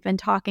what we've been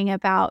talking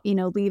about,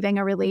 leaving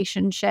a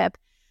relationship,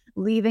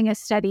 leaving a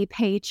steady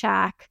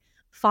paycheck,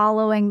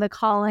 following the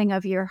calling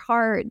of your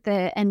heart.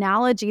 The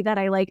analogy that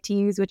I like to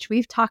use, which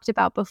we've talked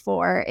about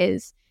before,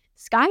 is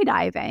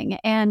skydiving.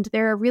 And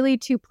there are really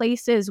two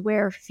places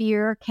where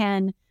fear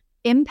can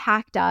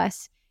impact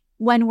us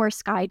when we're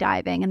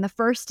skydiving. And the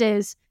first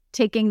is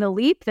taking the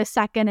leap. The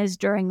second is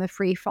during the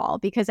free fall.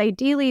 Because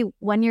ideally,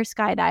 when you're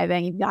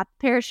skydiving, you've got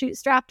the parachute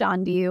strapped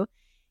onto you.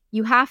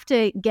 You have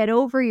to get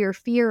over your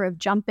fear of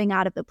jumping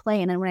out of the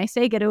plane. And when I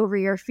say get over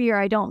your fear,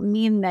 I don't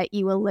mean that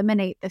you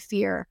eliminate the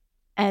fear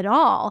at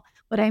all.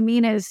 What I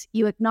mean is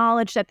you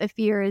acknowledge that the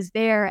fear is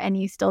there and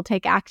you still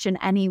take action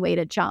anyway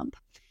to jump.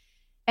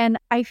 And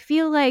I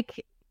feel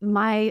like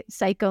my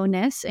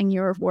psycho-ness, in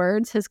your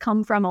words, has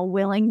come from a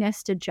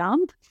willingness to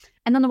jump.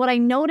 And then what I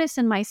notice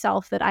in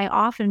myself that I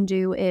often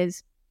do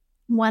is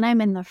when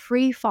I'm in the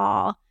free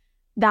fall,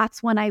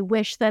 that's when I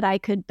wish that I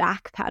could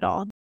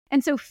backpedal.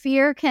 And so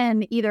fear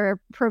can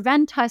either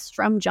prevent us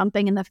from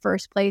jumping in the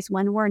first place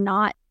when we're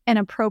not an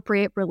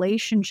appropriate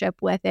relationship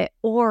with it,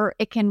 or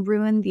it can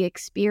ruin the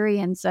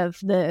experience of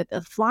the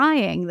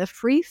flying, the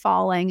free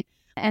falling,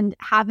 and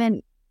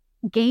haven't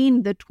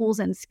gained the tools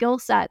and skill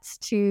sets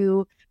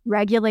to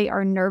regulate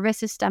our nervous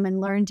system and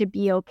learn to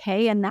be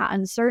okay in that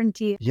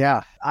uncertainty.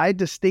 Yeah, I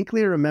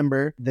distinctly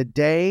remember the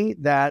day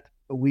that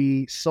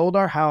we sold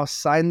our house,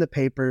 signed the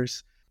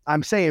papers.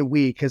 I'm saying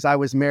we because I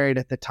was married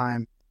at the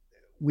time.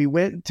 We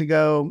went to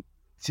go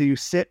to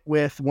sit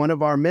with one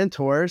of our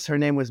mentors. Her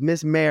name was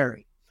Miss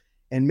Mary.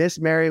 And Miss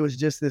Mary was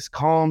just this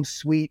calm,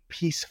 sweet,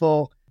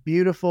 peaceful,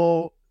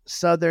 beautiful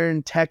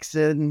Southern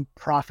Texan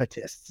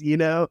prophetess,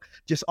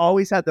 just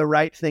always had the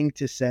right thing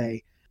to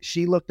say.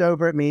 She looked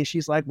over at me and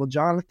she's like, well,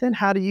 Jonathan,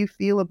 how do you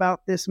feel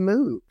about this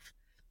move?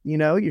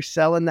 You're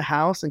selling the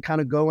house and kind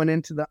of going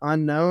into the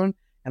unknown.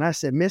 And I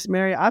said, Miss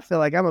Mary, I feel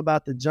like I'm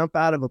about to jump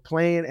out of a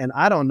plane and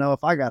I don't know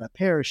if I got a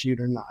parachute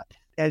or not.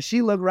 And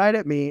she looked right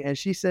at me and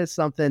she said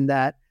something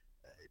that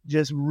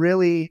just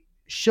really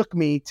shook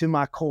me to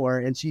my core.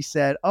 And she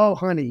said, oh,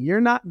 honey, you're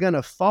not going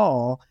to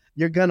fall.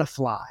 You're going to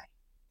fly.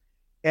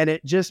 And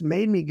it just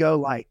made me go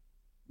like,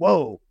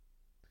 whoa,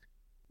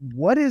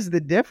 what is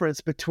the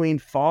difference between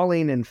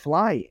falling and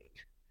flying?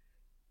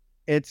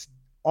 It's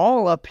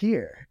all up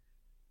here.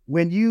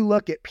 When you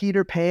look at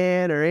Peter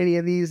Pan or any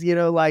of these,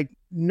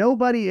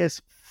 nobody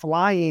is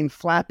flying,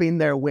 flapping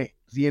their wings,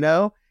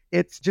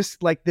 It's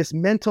just like this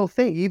mental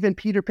thing. Even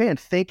Peter Pan,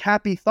 think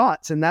happy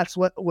thoughts. And that's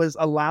what was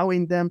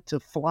allowing them to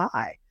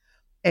fly.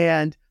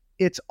 And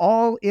it's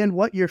all in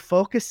what you're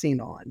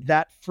focusing on.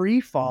 That free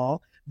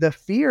fall, the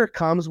fear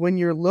comes when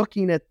you're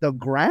looking at the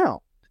ground.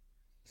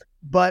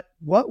 But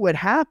what would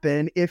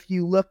happen if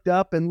you looked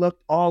up and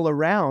looked all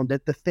around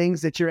at the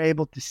things that you're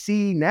able to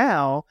see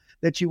now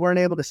that you weren't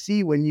able to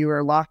see when you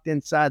were locked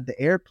inside the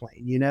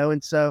airplane,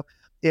 And so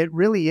it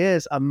really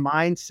is a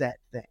mindset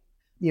thing.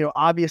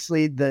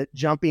 Obviously the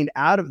jumping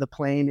out of the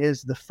plane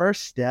is the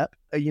first step.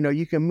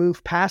 You can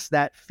move past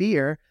that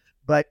fear,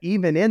 but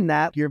even in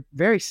that, you're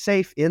very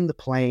safe in the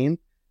plane.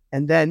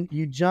 And then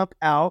you jump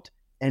out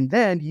and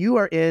then you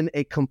are in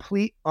a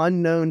complete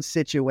unknown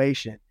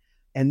situation.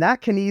 And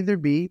that can either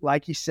be,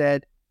 like you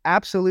said,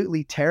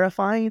 absolutely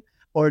terrifying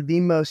or the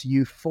most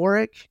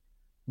euphoric,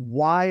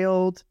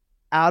 wild,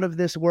 out of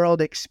this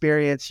world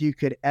experience you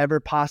could ever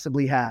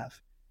possibly have.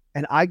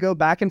 And I go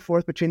back and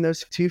forth between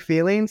those two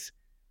feelings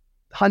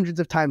hundreds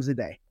of times a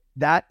day.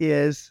 That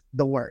is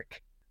the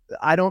work.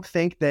 I don't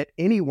think that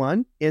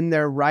anyone in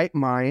their right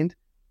mind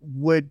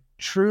would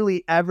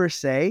truly ever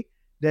say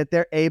that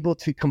they're able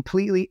to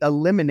completely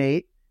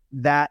eliminate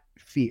that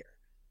fear.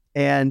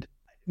 And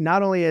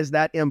not only is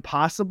that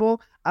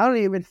impossible, I don't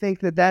even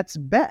think that that's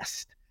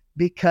best,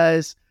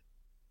 because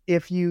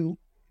if you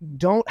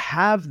don't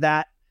have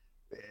that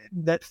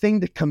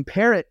thing to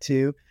compare it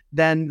to,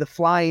 then the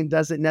flying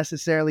doesn't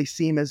necessarily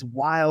seem as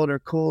wild or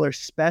cool or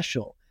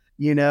special.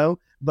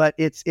 But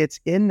it's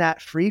in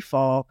that free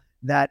fall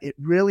that it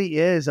really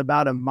is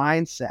about a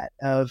mindset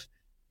of,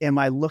 am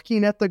I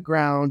looking at the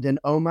ground and,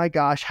 oh my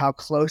gosh, how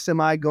close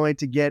am I going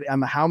to get?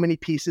 How many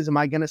pieces am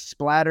I going to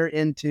splatter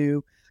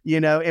into?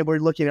 And we're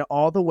looking at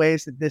all the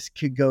ways that this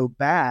could go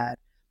bad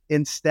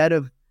instead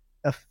of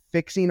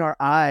fixing our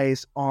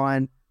eyes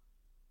on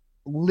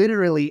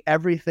literally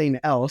everything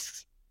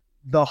else,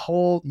 the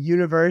whole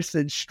universe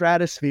and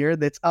stratosphere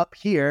that's up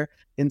here,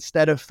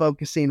 instead of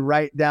focusing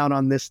right down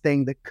on this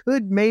thing that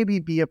could maybe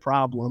be a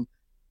problem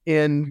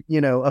in,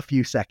 a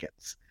few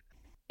seconds.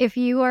 If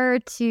you were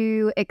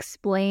to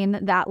explain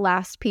that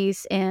last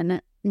piece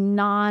in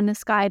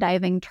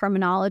non-skydiving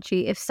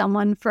terminology, if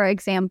someone, for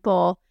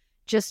example,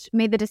 just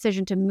made the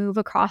decision to move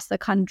across the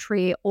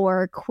country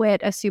or quit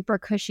a super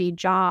cushy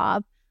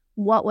job,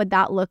 what would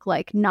that look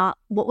like?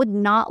 What would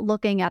not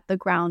looking at the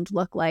ground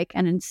look like,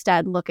 and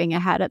instead looking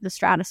ahead at the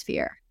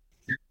stratosphere?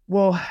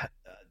 Well,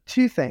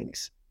 two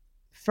things.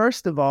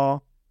 First of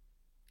all,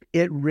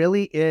 it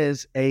really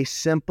is a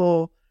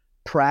simple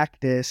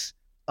practice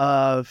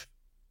of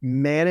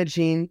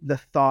managing the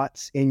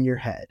thoughts in your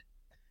head,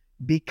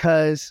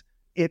 because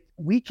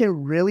we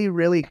can really,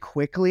 really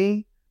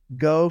quickly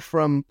go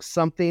from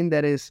something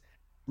that is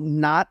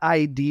not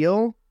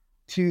ideal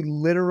to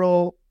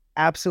literal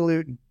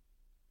absolute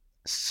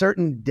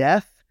certain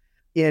death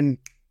in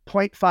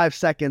 0.5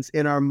 seconds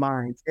in our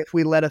minds if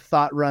we let a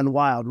thought run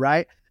wild,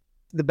 right?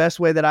 The best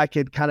way that I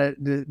could kind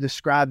of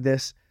describe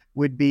this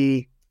would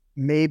be,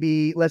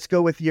 maybe let's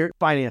go with your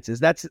finances.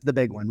 That's the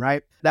big one,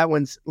 right? That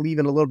one's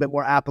even a little bit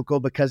more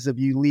applicable because of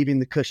you leaving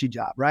the cushy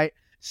job, right?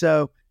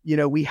 So,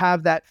 we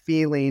have that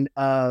feeling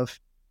of,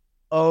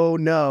 oh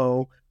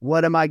no,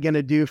 what am I going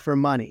to do for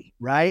money,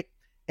 right?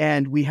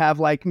 And we have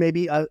like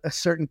maybe a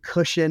certain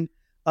cushion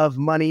of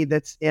money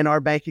that's in our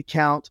bank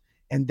account.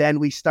 And then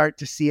we start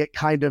to see it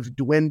kind of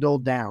dwindle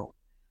down.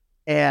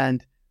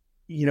 And,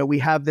 we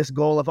have this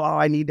goal of, oh,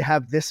 I need to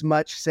have this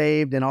much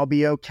saved and I'll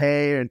be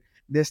okay, and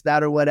this,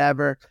 that, or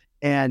whatever.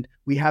 And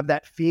we have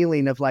that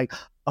feeling of like,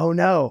 oh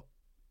no,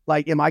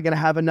 like, am I going to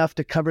have enough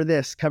to cover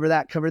this, cover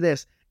that, cover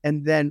this?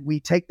 And then we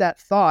take that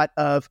thought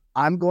of,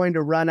 I'm going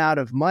to run out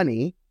of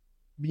money,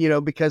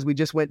 because we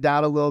just went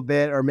down a little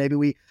bit, or maybe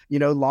we,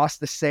 lost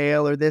the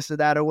sale or this or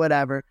that or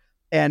whatever.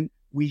 And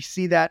we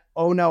see that,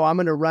 oh no, I'm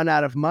going to run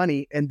out of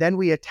money. And then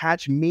we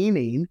attach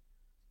meaning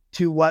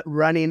to what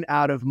running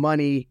out of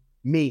money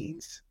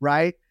means,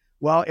 right?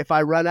 Well, if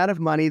I run out of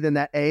money, then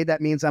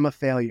that means I'm a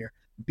failure.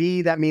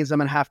 B, that means I'm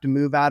going to have to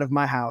move out of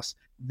my house.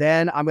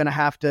 Then I'm going to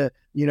have to,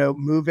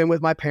 move in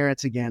with my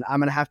parents again. I'm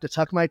going to have to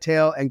tuck my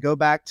tail and go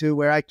back to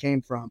where I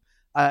came from.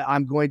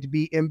 I'm going to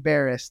be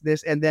embarrassed.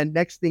 This, and then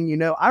next thing you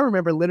know, I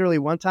remember literally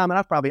one time, and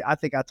I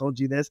think I told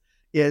you this,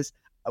 is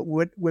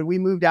when we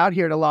moved out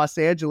here to Los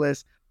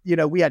Angeles,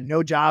 we had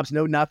no jobs,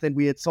 no nothing.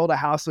 We had sold a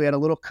house, so we had a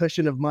little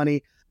cushion of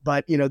money,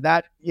 but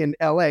that in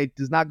LA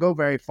does not go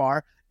very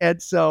far. And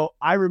so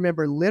I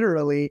remember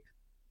literally,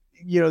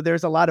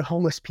 there's a lot of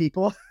homeless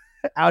people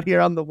out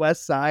here on the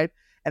West Side.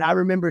 And I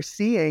remember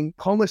seeing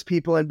homeless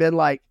people and been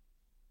like,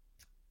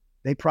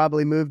 they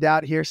probably moved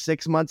out here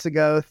 6 months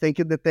ago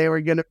thinking that they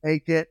were going to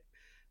make it.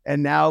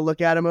 And now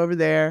look at them over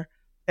there.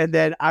 And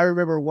then I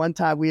remember one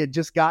time we had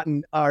just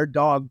gotten our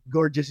dog,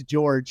 Gorgeous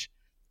George,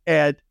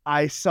 and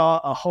I saw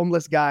a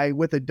homeless guy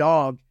with a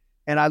dog.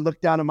 And I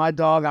looked down at my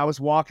dog. I was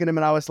walking him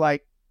and I was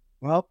like,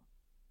 well,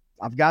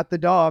 I've got the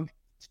dog.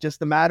 It's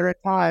just a matter of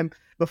time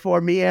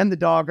before me and the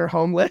dog are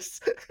homeless.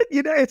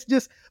 It's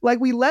just like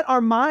we let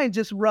our mind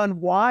just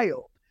run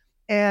wild.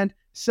 And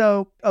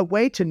so a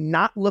way to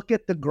not look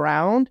at the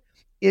ground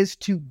is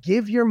to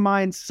give your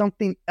mind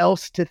something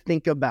else to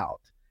think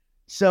about.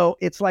 So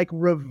it's like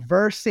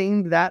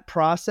reversing that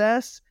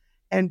process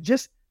and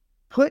just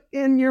put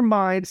in your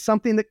mind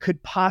something that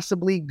could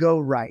possibly go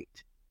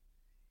right,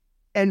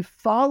 and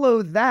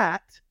follow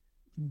that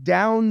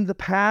down the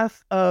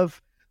path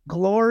of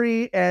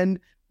glory and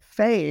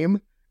fame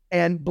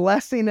and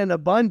blessing and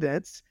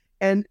abundance,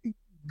 and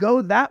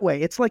go that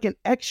way. It's like an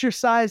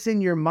exercise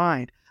in your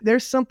mind.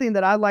 There's something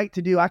that I like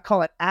to do. I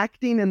call it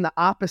acting in the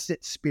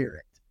opposite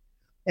spirit.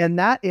 And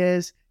that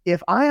is,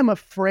 if I am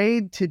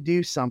afraid to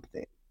do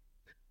something,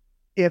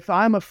 if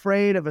I'm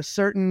afraid of a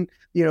certain,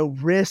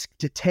 risk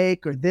to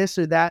take or this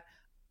or that,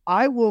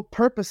 I will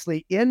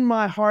purposely, in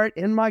my heart,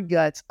 in my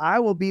guts, I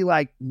will be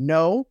like,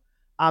 no,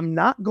 I'm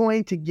not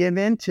going to give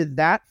in to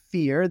that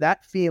fear,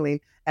 that feeling.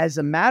 As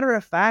a matter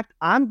of fact,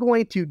 I'm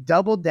going to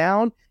double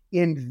down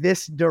in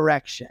this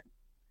direction.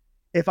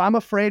 If I'm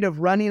afraid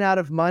of running out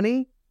of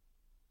money,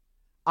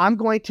 I'm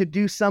going to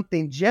do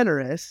something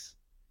generous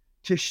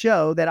to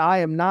show that I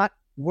am not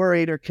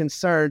worried or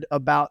concerned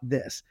about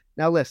this.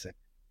 Now listen,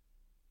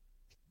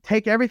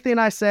 take everything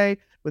I say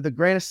with a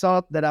grain of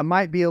salt, that I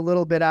might be a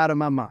little bit out of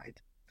my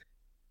mind.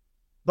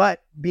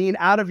 But being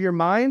out of your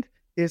mind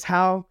is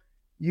how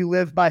you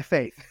live by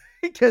faith,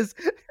 because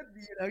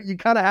you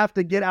kind of have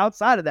to get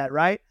outside of that,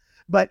 right?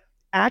 But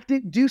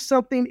do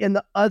something in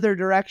the other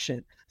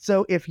direction.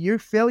 So if you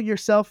feel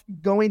yourself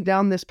going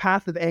down this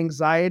path of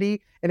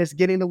anxiety and it's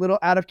getting a little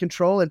out of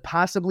control and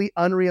possibly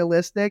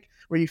unrealistic,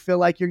 where you feel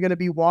like you're going to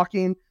be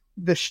walking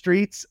the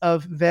streets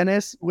of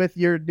Venice with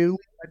your newly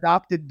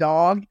adopted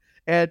dog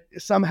and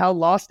somehow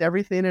lost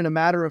everything in a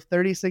matter of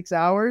 36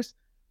 hours,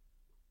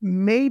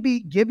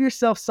 maybe give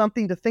yourself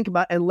something to think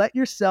about and let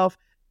yourself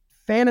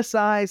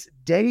fantasize,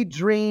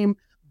 daydream,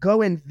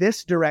 go in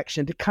this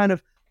direction to kind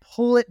of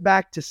pull it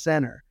back to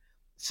center.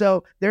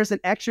 So there's an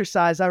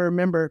exercise I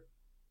remember,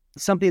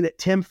 something that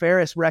Tim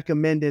Ferriss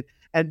recommended.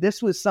 And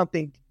this was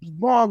something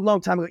long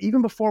time ago,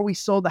 even before we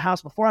sold the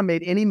house, before I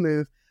made any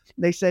move.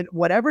 They said,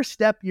 whatever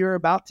step you're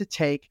about to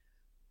take,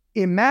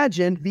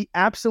 imagine the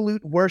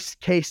absolute worst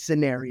case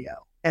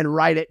scenario and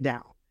write it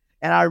down.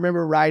 And I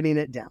remember writing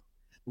it down.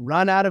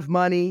 Run out of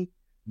money,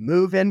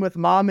 move in with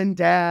mom and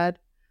dad,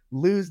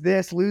 lose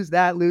this, lose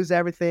that, lose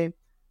everything.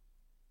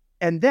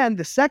 And then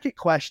the second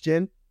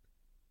question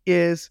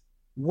is,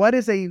 what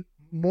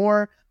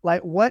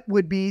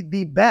would be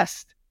the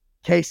best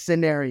case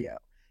scenario?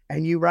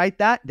 And you write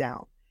that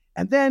down.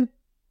 And then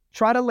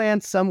try to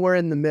land somewhere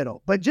in the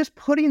middle. But just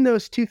putting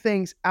those two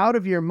things out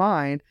of your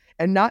mind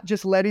and not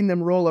just letting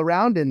them roll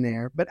around in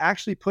there, but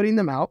actually putting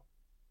them out.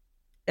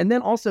 And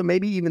then also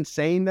maybe even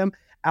saying them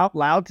out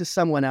loud to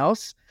someone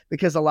else,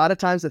 because a lot of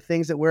times the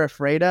things that we're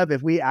afraid of,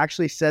 if we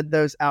actually said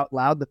those out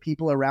loud, the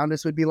people around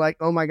us would be like,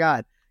 oh my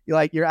God,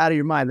 you're out of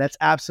your mind. That's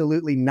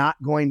absolutely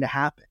not going to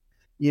happen,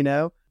 you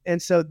know?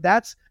 And so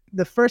that's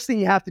the first thing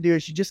you have to do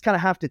is you just kind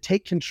of have to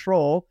take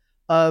control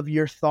of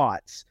your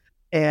thoughts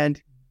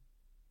and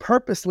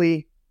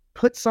purposely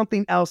put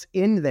something else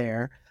in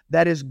there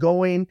that is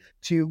going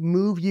to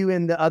move you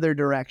in the other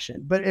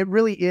direction. But it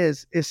really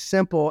is as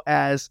simple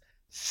as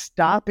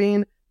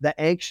stopping the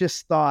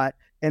anxious thought,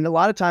 and a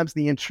lot of times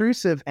the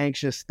intrusive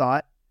anxious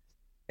thought,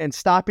 and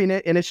stopping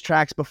it in its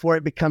tracks before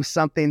it becomes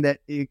something that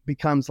it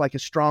becomes like a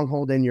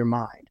stronghold in your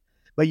mind.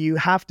 But you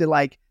have to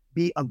like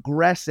be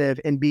aggressive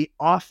and be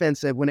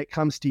offensive when it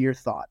comes to your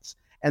thoughts.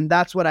 And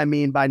that's what I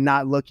mean by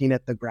not looking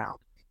at the ground,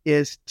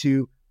 is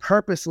to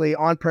purposely,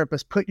 on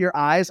purpose, put your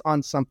eyes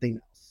on something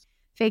else.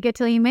 Fake it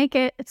till you make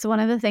it. It's one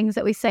of the things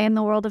that we say in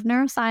the world of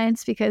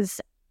neuroscience,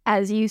 because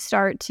as you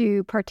start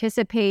to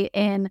participate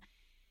in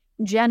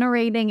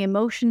generating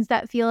emotions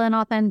that feel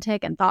inauthentic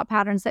and thought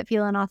patterns that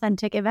feel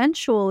inauthentic,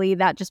 eventually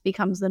that just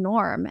becomes the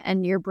norm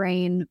and your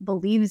brain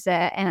believes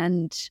it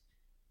and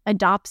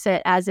adopts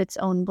it as its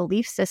own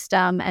belief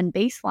system and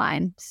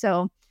baseline.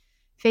 So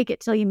fake it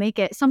till you make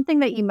it. Something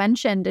that you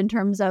mentioned in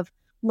terms of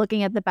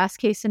looking at the best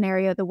case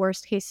scenario, the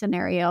worst case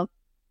scenario,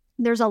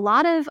 there's a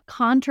lot of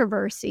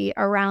controversy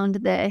around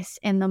this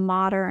in the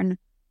modern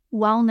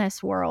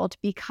wellness world,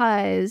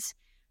 because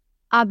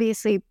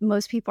obviously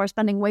most people are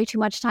spending way too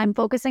much time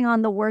focusing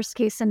on the worst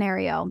case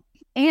scenario.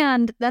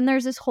 And then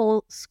there's this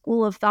whole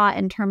school of thought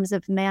in terms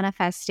of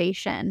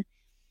manifestation.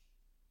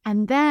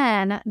 And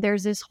then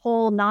there's this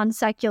whole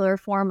non-secular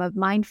form of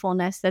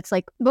mindfulness that's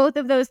like, both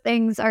of those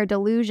things are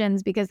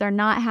delusions because they're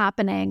not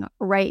happening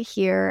right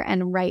here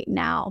and right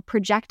now.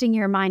 Projecting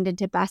your mind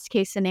into best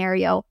case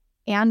scenario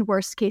and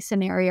worst case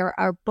scenario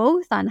are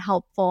both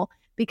unhelpful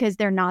because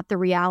they're not the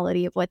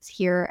reality of what's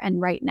here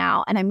and right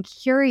now. And I'm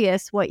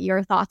curious what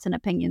your thoughts and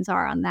opinions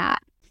are on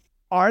that.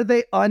 Are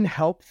they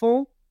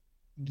unhelpful?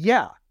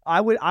 Yeah,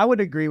 I would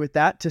agree with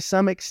that to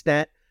some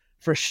extent,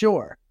 for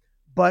sure.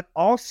 But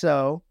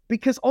also,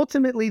 because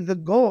ultimately the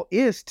goal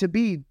is to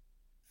be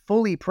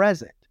fully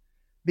present,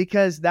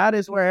 because that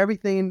is where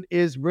everything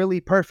is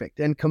really perfect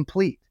and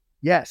complete.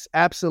 Yes,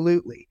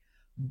 absolutely.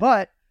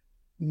 But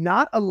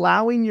not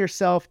allowing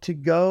yourself to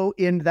go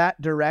in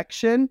that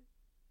direction,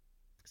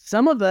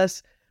 some of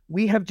us,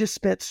 we have just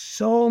spent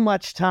so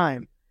much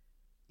time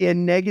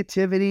in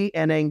negativity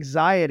and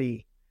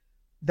anxiety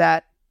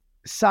that,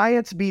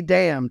 science be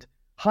damned,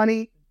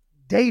 honey,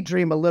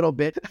 daydream a little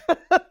bit.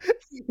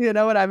 You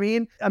know what I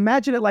mean?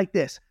 Imagine it like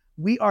this.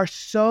 We are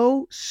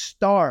so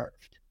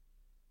starved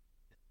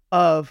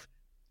of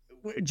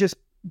just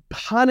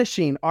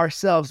punishing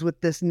ourselves with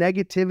this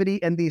negativity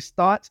and these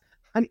thoughts.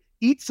 Honey,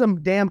 eat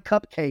some damn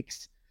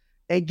cupcakes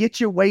and get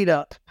your weight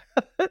up,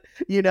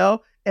 you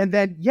know? And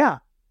then, yeah,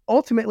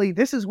 ultimately,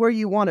 this is where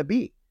you want to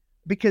be,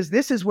 because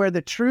this is where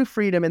the true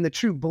freedom and the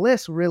true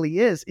bliss really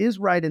is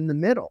right in the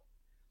middle.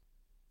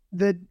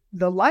 The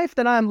life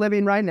that I'm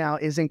living right now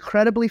is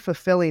incredibly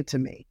fulfilling to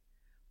me.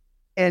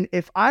 And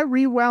if I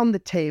rewound the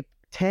tape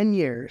 10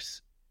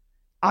 years,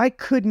 I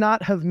could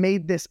not have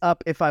made this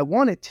up if I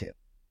wanted to.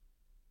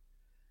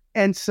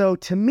 And so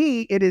to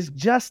me, it is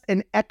just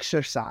an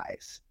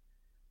exercise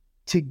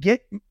to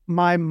get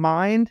my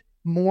mind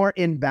more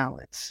in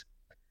balance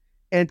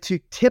and to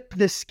tip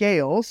the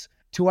scales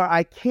to where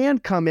I can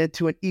come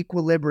into an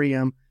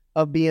equilibrium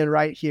of being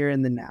right here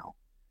in the now.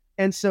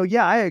 And so,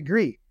 yeah, I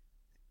agree.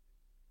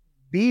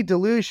 Be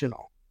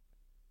delusional.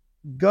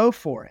 Go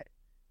for it.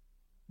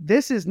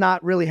 This is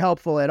not really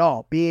helpful at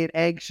all. Being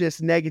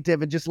anxious,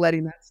 negative, and just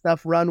letting that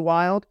stuff run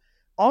wild.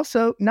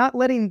 Also, not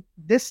letting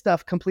this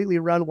stuff completely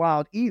run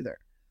wild either.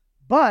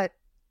 But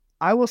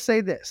I will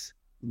say this.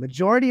 The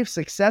majority of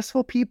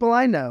successful people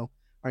I know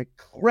are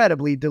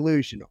incredibly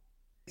delusional.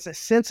 It's a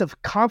sense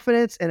of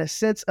confidence and a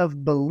sense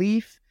of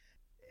belief.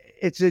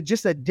 It's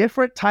just a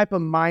different type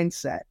of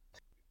mindset.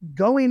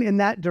 Going in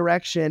that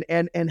direction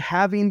and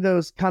having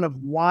those kind of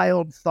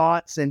wild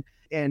thoughts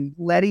and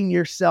letting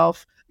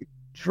yourself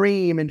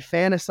dream and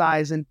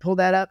fantasize and pull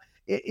that up,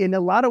 in a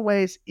lot of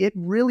ways, it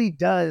really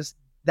does.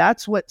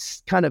 That's what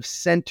kind of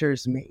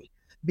centers me,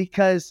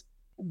 because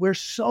we're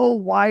so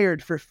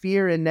wired for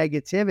fear and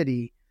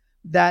negativity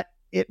that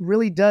it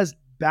really does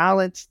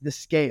balance the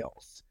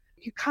scales.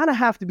 You kind of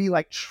have to be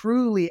like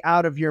truly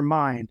out of your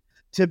mind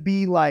to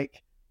be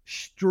like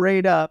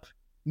straight up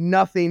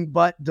nothing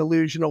but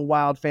delusional,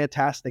 wild,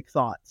 fantastic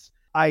thoughts.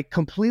 I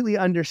completely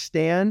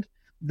understand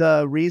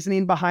the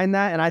reasoning behind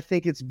that. And I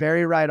think it's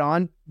very right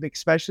on,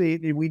 especially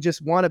if we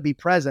just want to be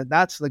present.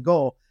 That's the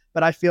goal.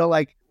 But I feel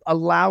like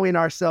allowing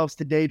ourselves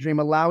to daydream,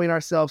 allowing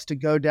ourselves to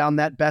go down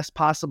that best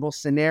possible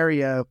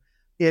scenario,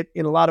 it,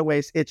 in a lot of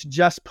ways, it's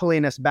just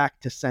pulling us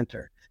back to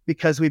center,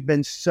 because we've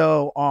been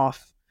so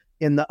off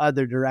in the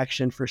other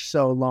direction for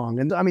so long.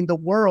 And I mean, the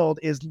world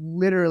is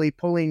literally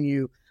pulling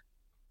you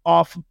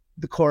off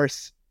the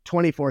course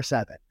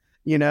 24/7,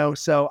 you know?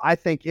 So I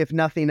think if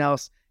nothing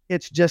else,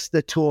 it's just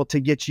the tool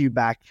to get you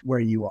back where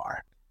you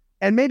are.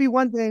 And maybe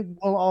one day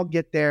we'll all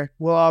get there.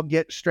 We'll all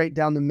get straight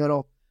down the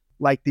middle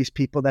like these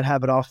people that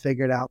have it all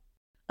figured out.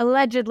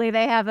 Allegedly,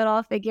 they have it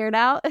all figured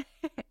out.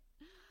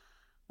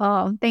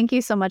 Oh, thank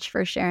you so much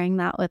for sharing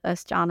that with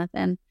us,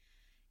 Jonathan.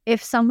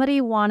 If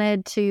somebody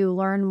wanted to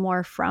learn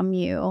more from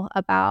you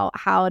about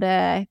how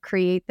to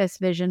create this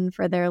vision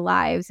for their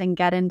lives and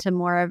get into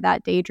more of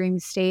that daydream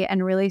state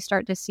and really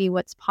start to see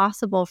what's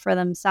possible for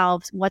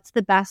themselves, what's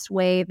the best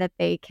way that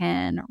they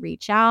can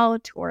reach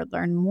out or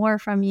learn more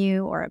from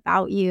you or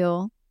about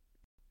you?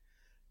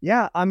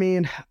 Yeah, I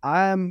mean,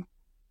 I'm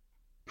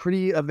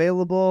pretty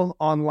available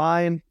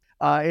online.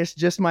 It's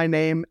just my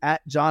name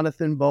at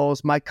Jonathan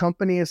Bowles. My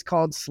company is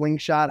called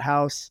Slingshot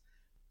House.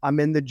 I'm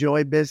in the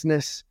joy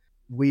business.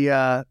 We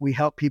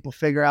help people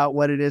figure out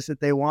what it is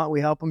that they want.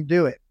 We help them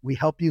do it. We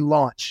help you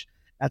launch.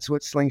 That's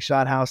what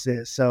Slingshot House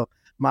is. So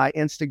my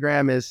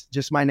Instagram is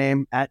just my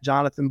name at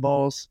Jonathan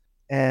Bowles,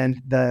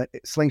 and the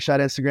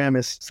Slingshot Instagram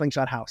is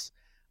Slingshot House.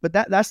 But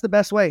that's the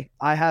best way.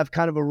 I have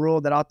kind of a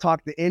rule that I'll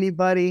talk to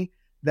anybody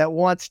that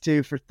wants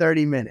to for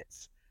 30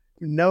 minutes.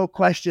 No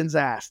questions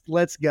asked.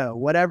 Let's go.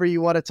 Whatever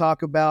you want to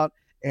talk about.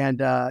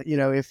 And,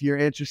 if you're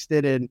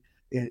interested in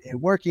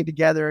working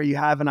together, or you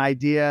have an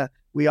idea,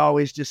 we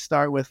always just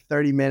start with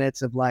 30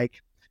 minutes of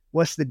like,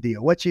 what's the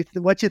deal? What you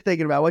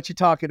thinking about? What you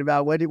talking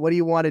about? What do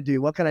you want to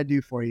do? What can I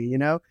do for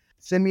you?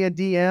 Send me a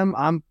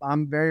DM.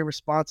 I'm very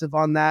responsive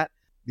on that.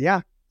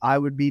 Yeah, I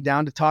would be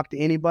down to talk to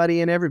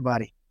anybody and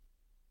everybody.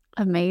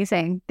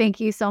 Amazing. Thank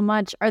you so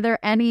much. Are there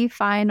any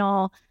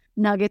final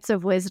nuggets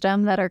of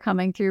wisdom that are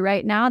coming through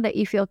right now that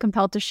you feel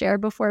compelled to share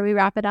before we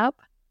wrap it up?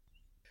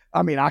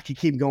 I mean, I could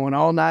keep going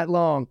all night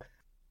long.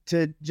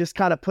 To just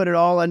kind of put it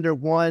all under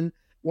one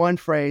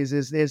phrase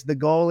is the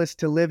goal is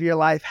to live your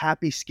life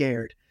happy,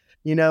 scared,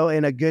 in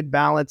a good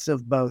balance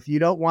of both. You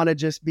don't want to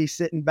just be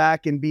sitting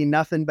back and be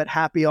nothing but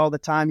happy all the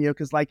time,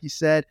 because like you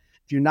said,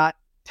 if you're not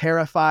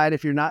terrified,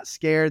 if you're not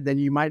scared, then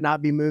you might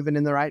not be moving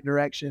in the right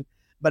direction.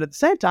 But at the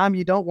same time,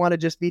 you don't want to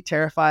just be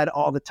terrified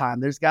all the time.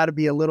 There's got to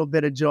be a little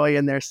bit of joy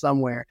in there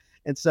somewhere.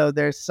 And so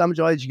there's some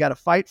joy that you got to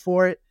fight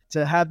for it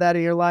to have that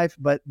in your life.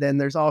 But then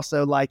there's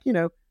also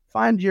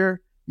find your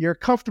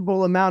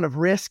comfortable amount of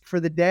risk for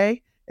the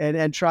day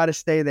and try to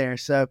stay there.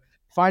 So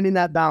finding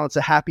that balance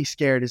of happy,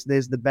 scared is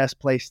the best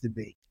place to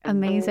be.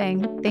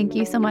 Amazing. Thank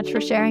you so much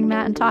for sharing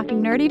that and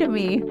talking nerdy to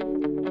me.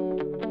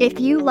 If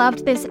you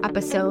loved this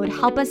episode,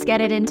 help us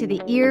get it into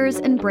the ears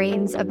and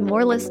brains of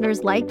more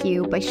listeners like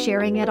you by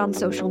sharing it on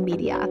social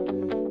media.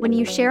 When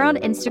you share on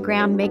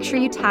Instagram, make sure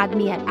you tag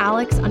me at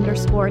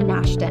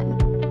Alex_Nashton.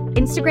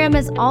 Instagram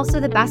is also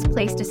the best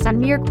place to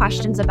send me your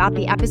questions about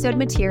the episode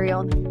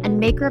material and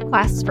make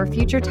requests for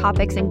future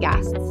topics and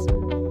guests.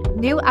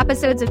 New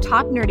episodes of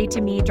Talk Nerdy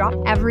to Me drop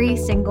every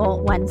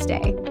single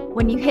Wednesday.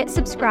 When you hit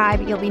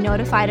subscribe, you'll be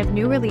notified of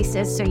new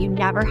releases so you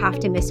never have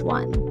to miss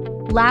one.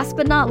 Last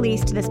but not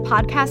least, this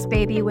podcast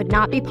baby would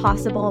not be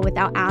possible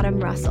without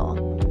Adam Russell.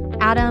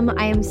 Adam,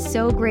 I am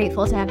so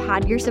grateful to have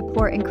had your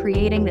support in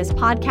creating this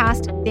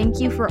podcast. Thank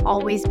you for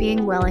always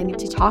being willing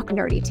to talk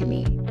nerdy to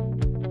me.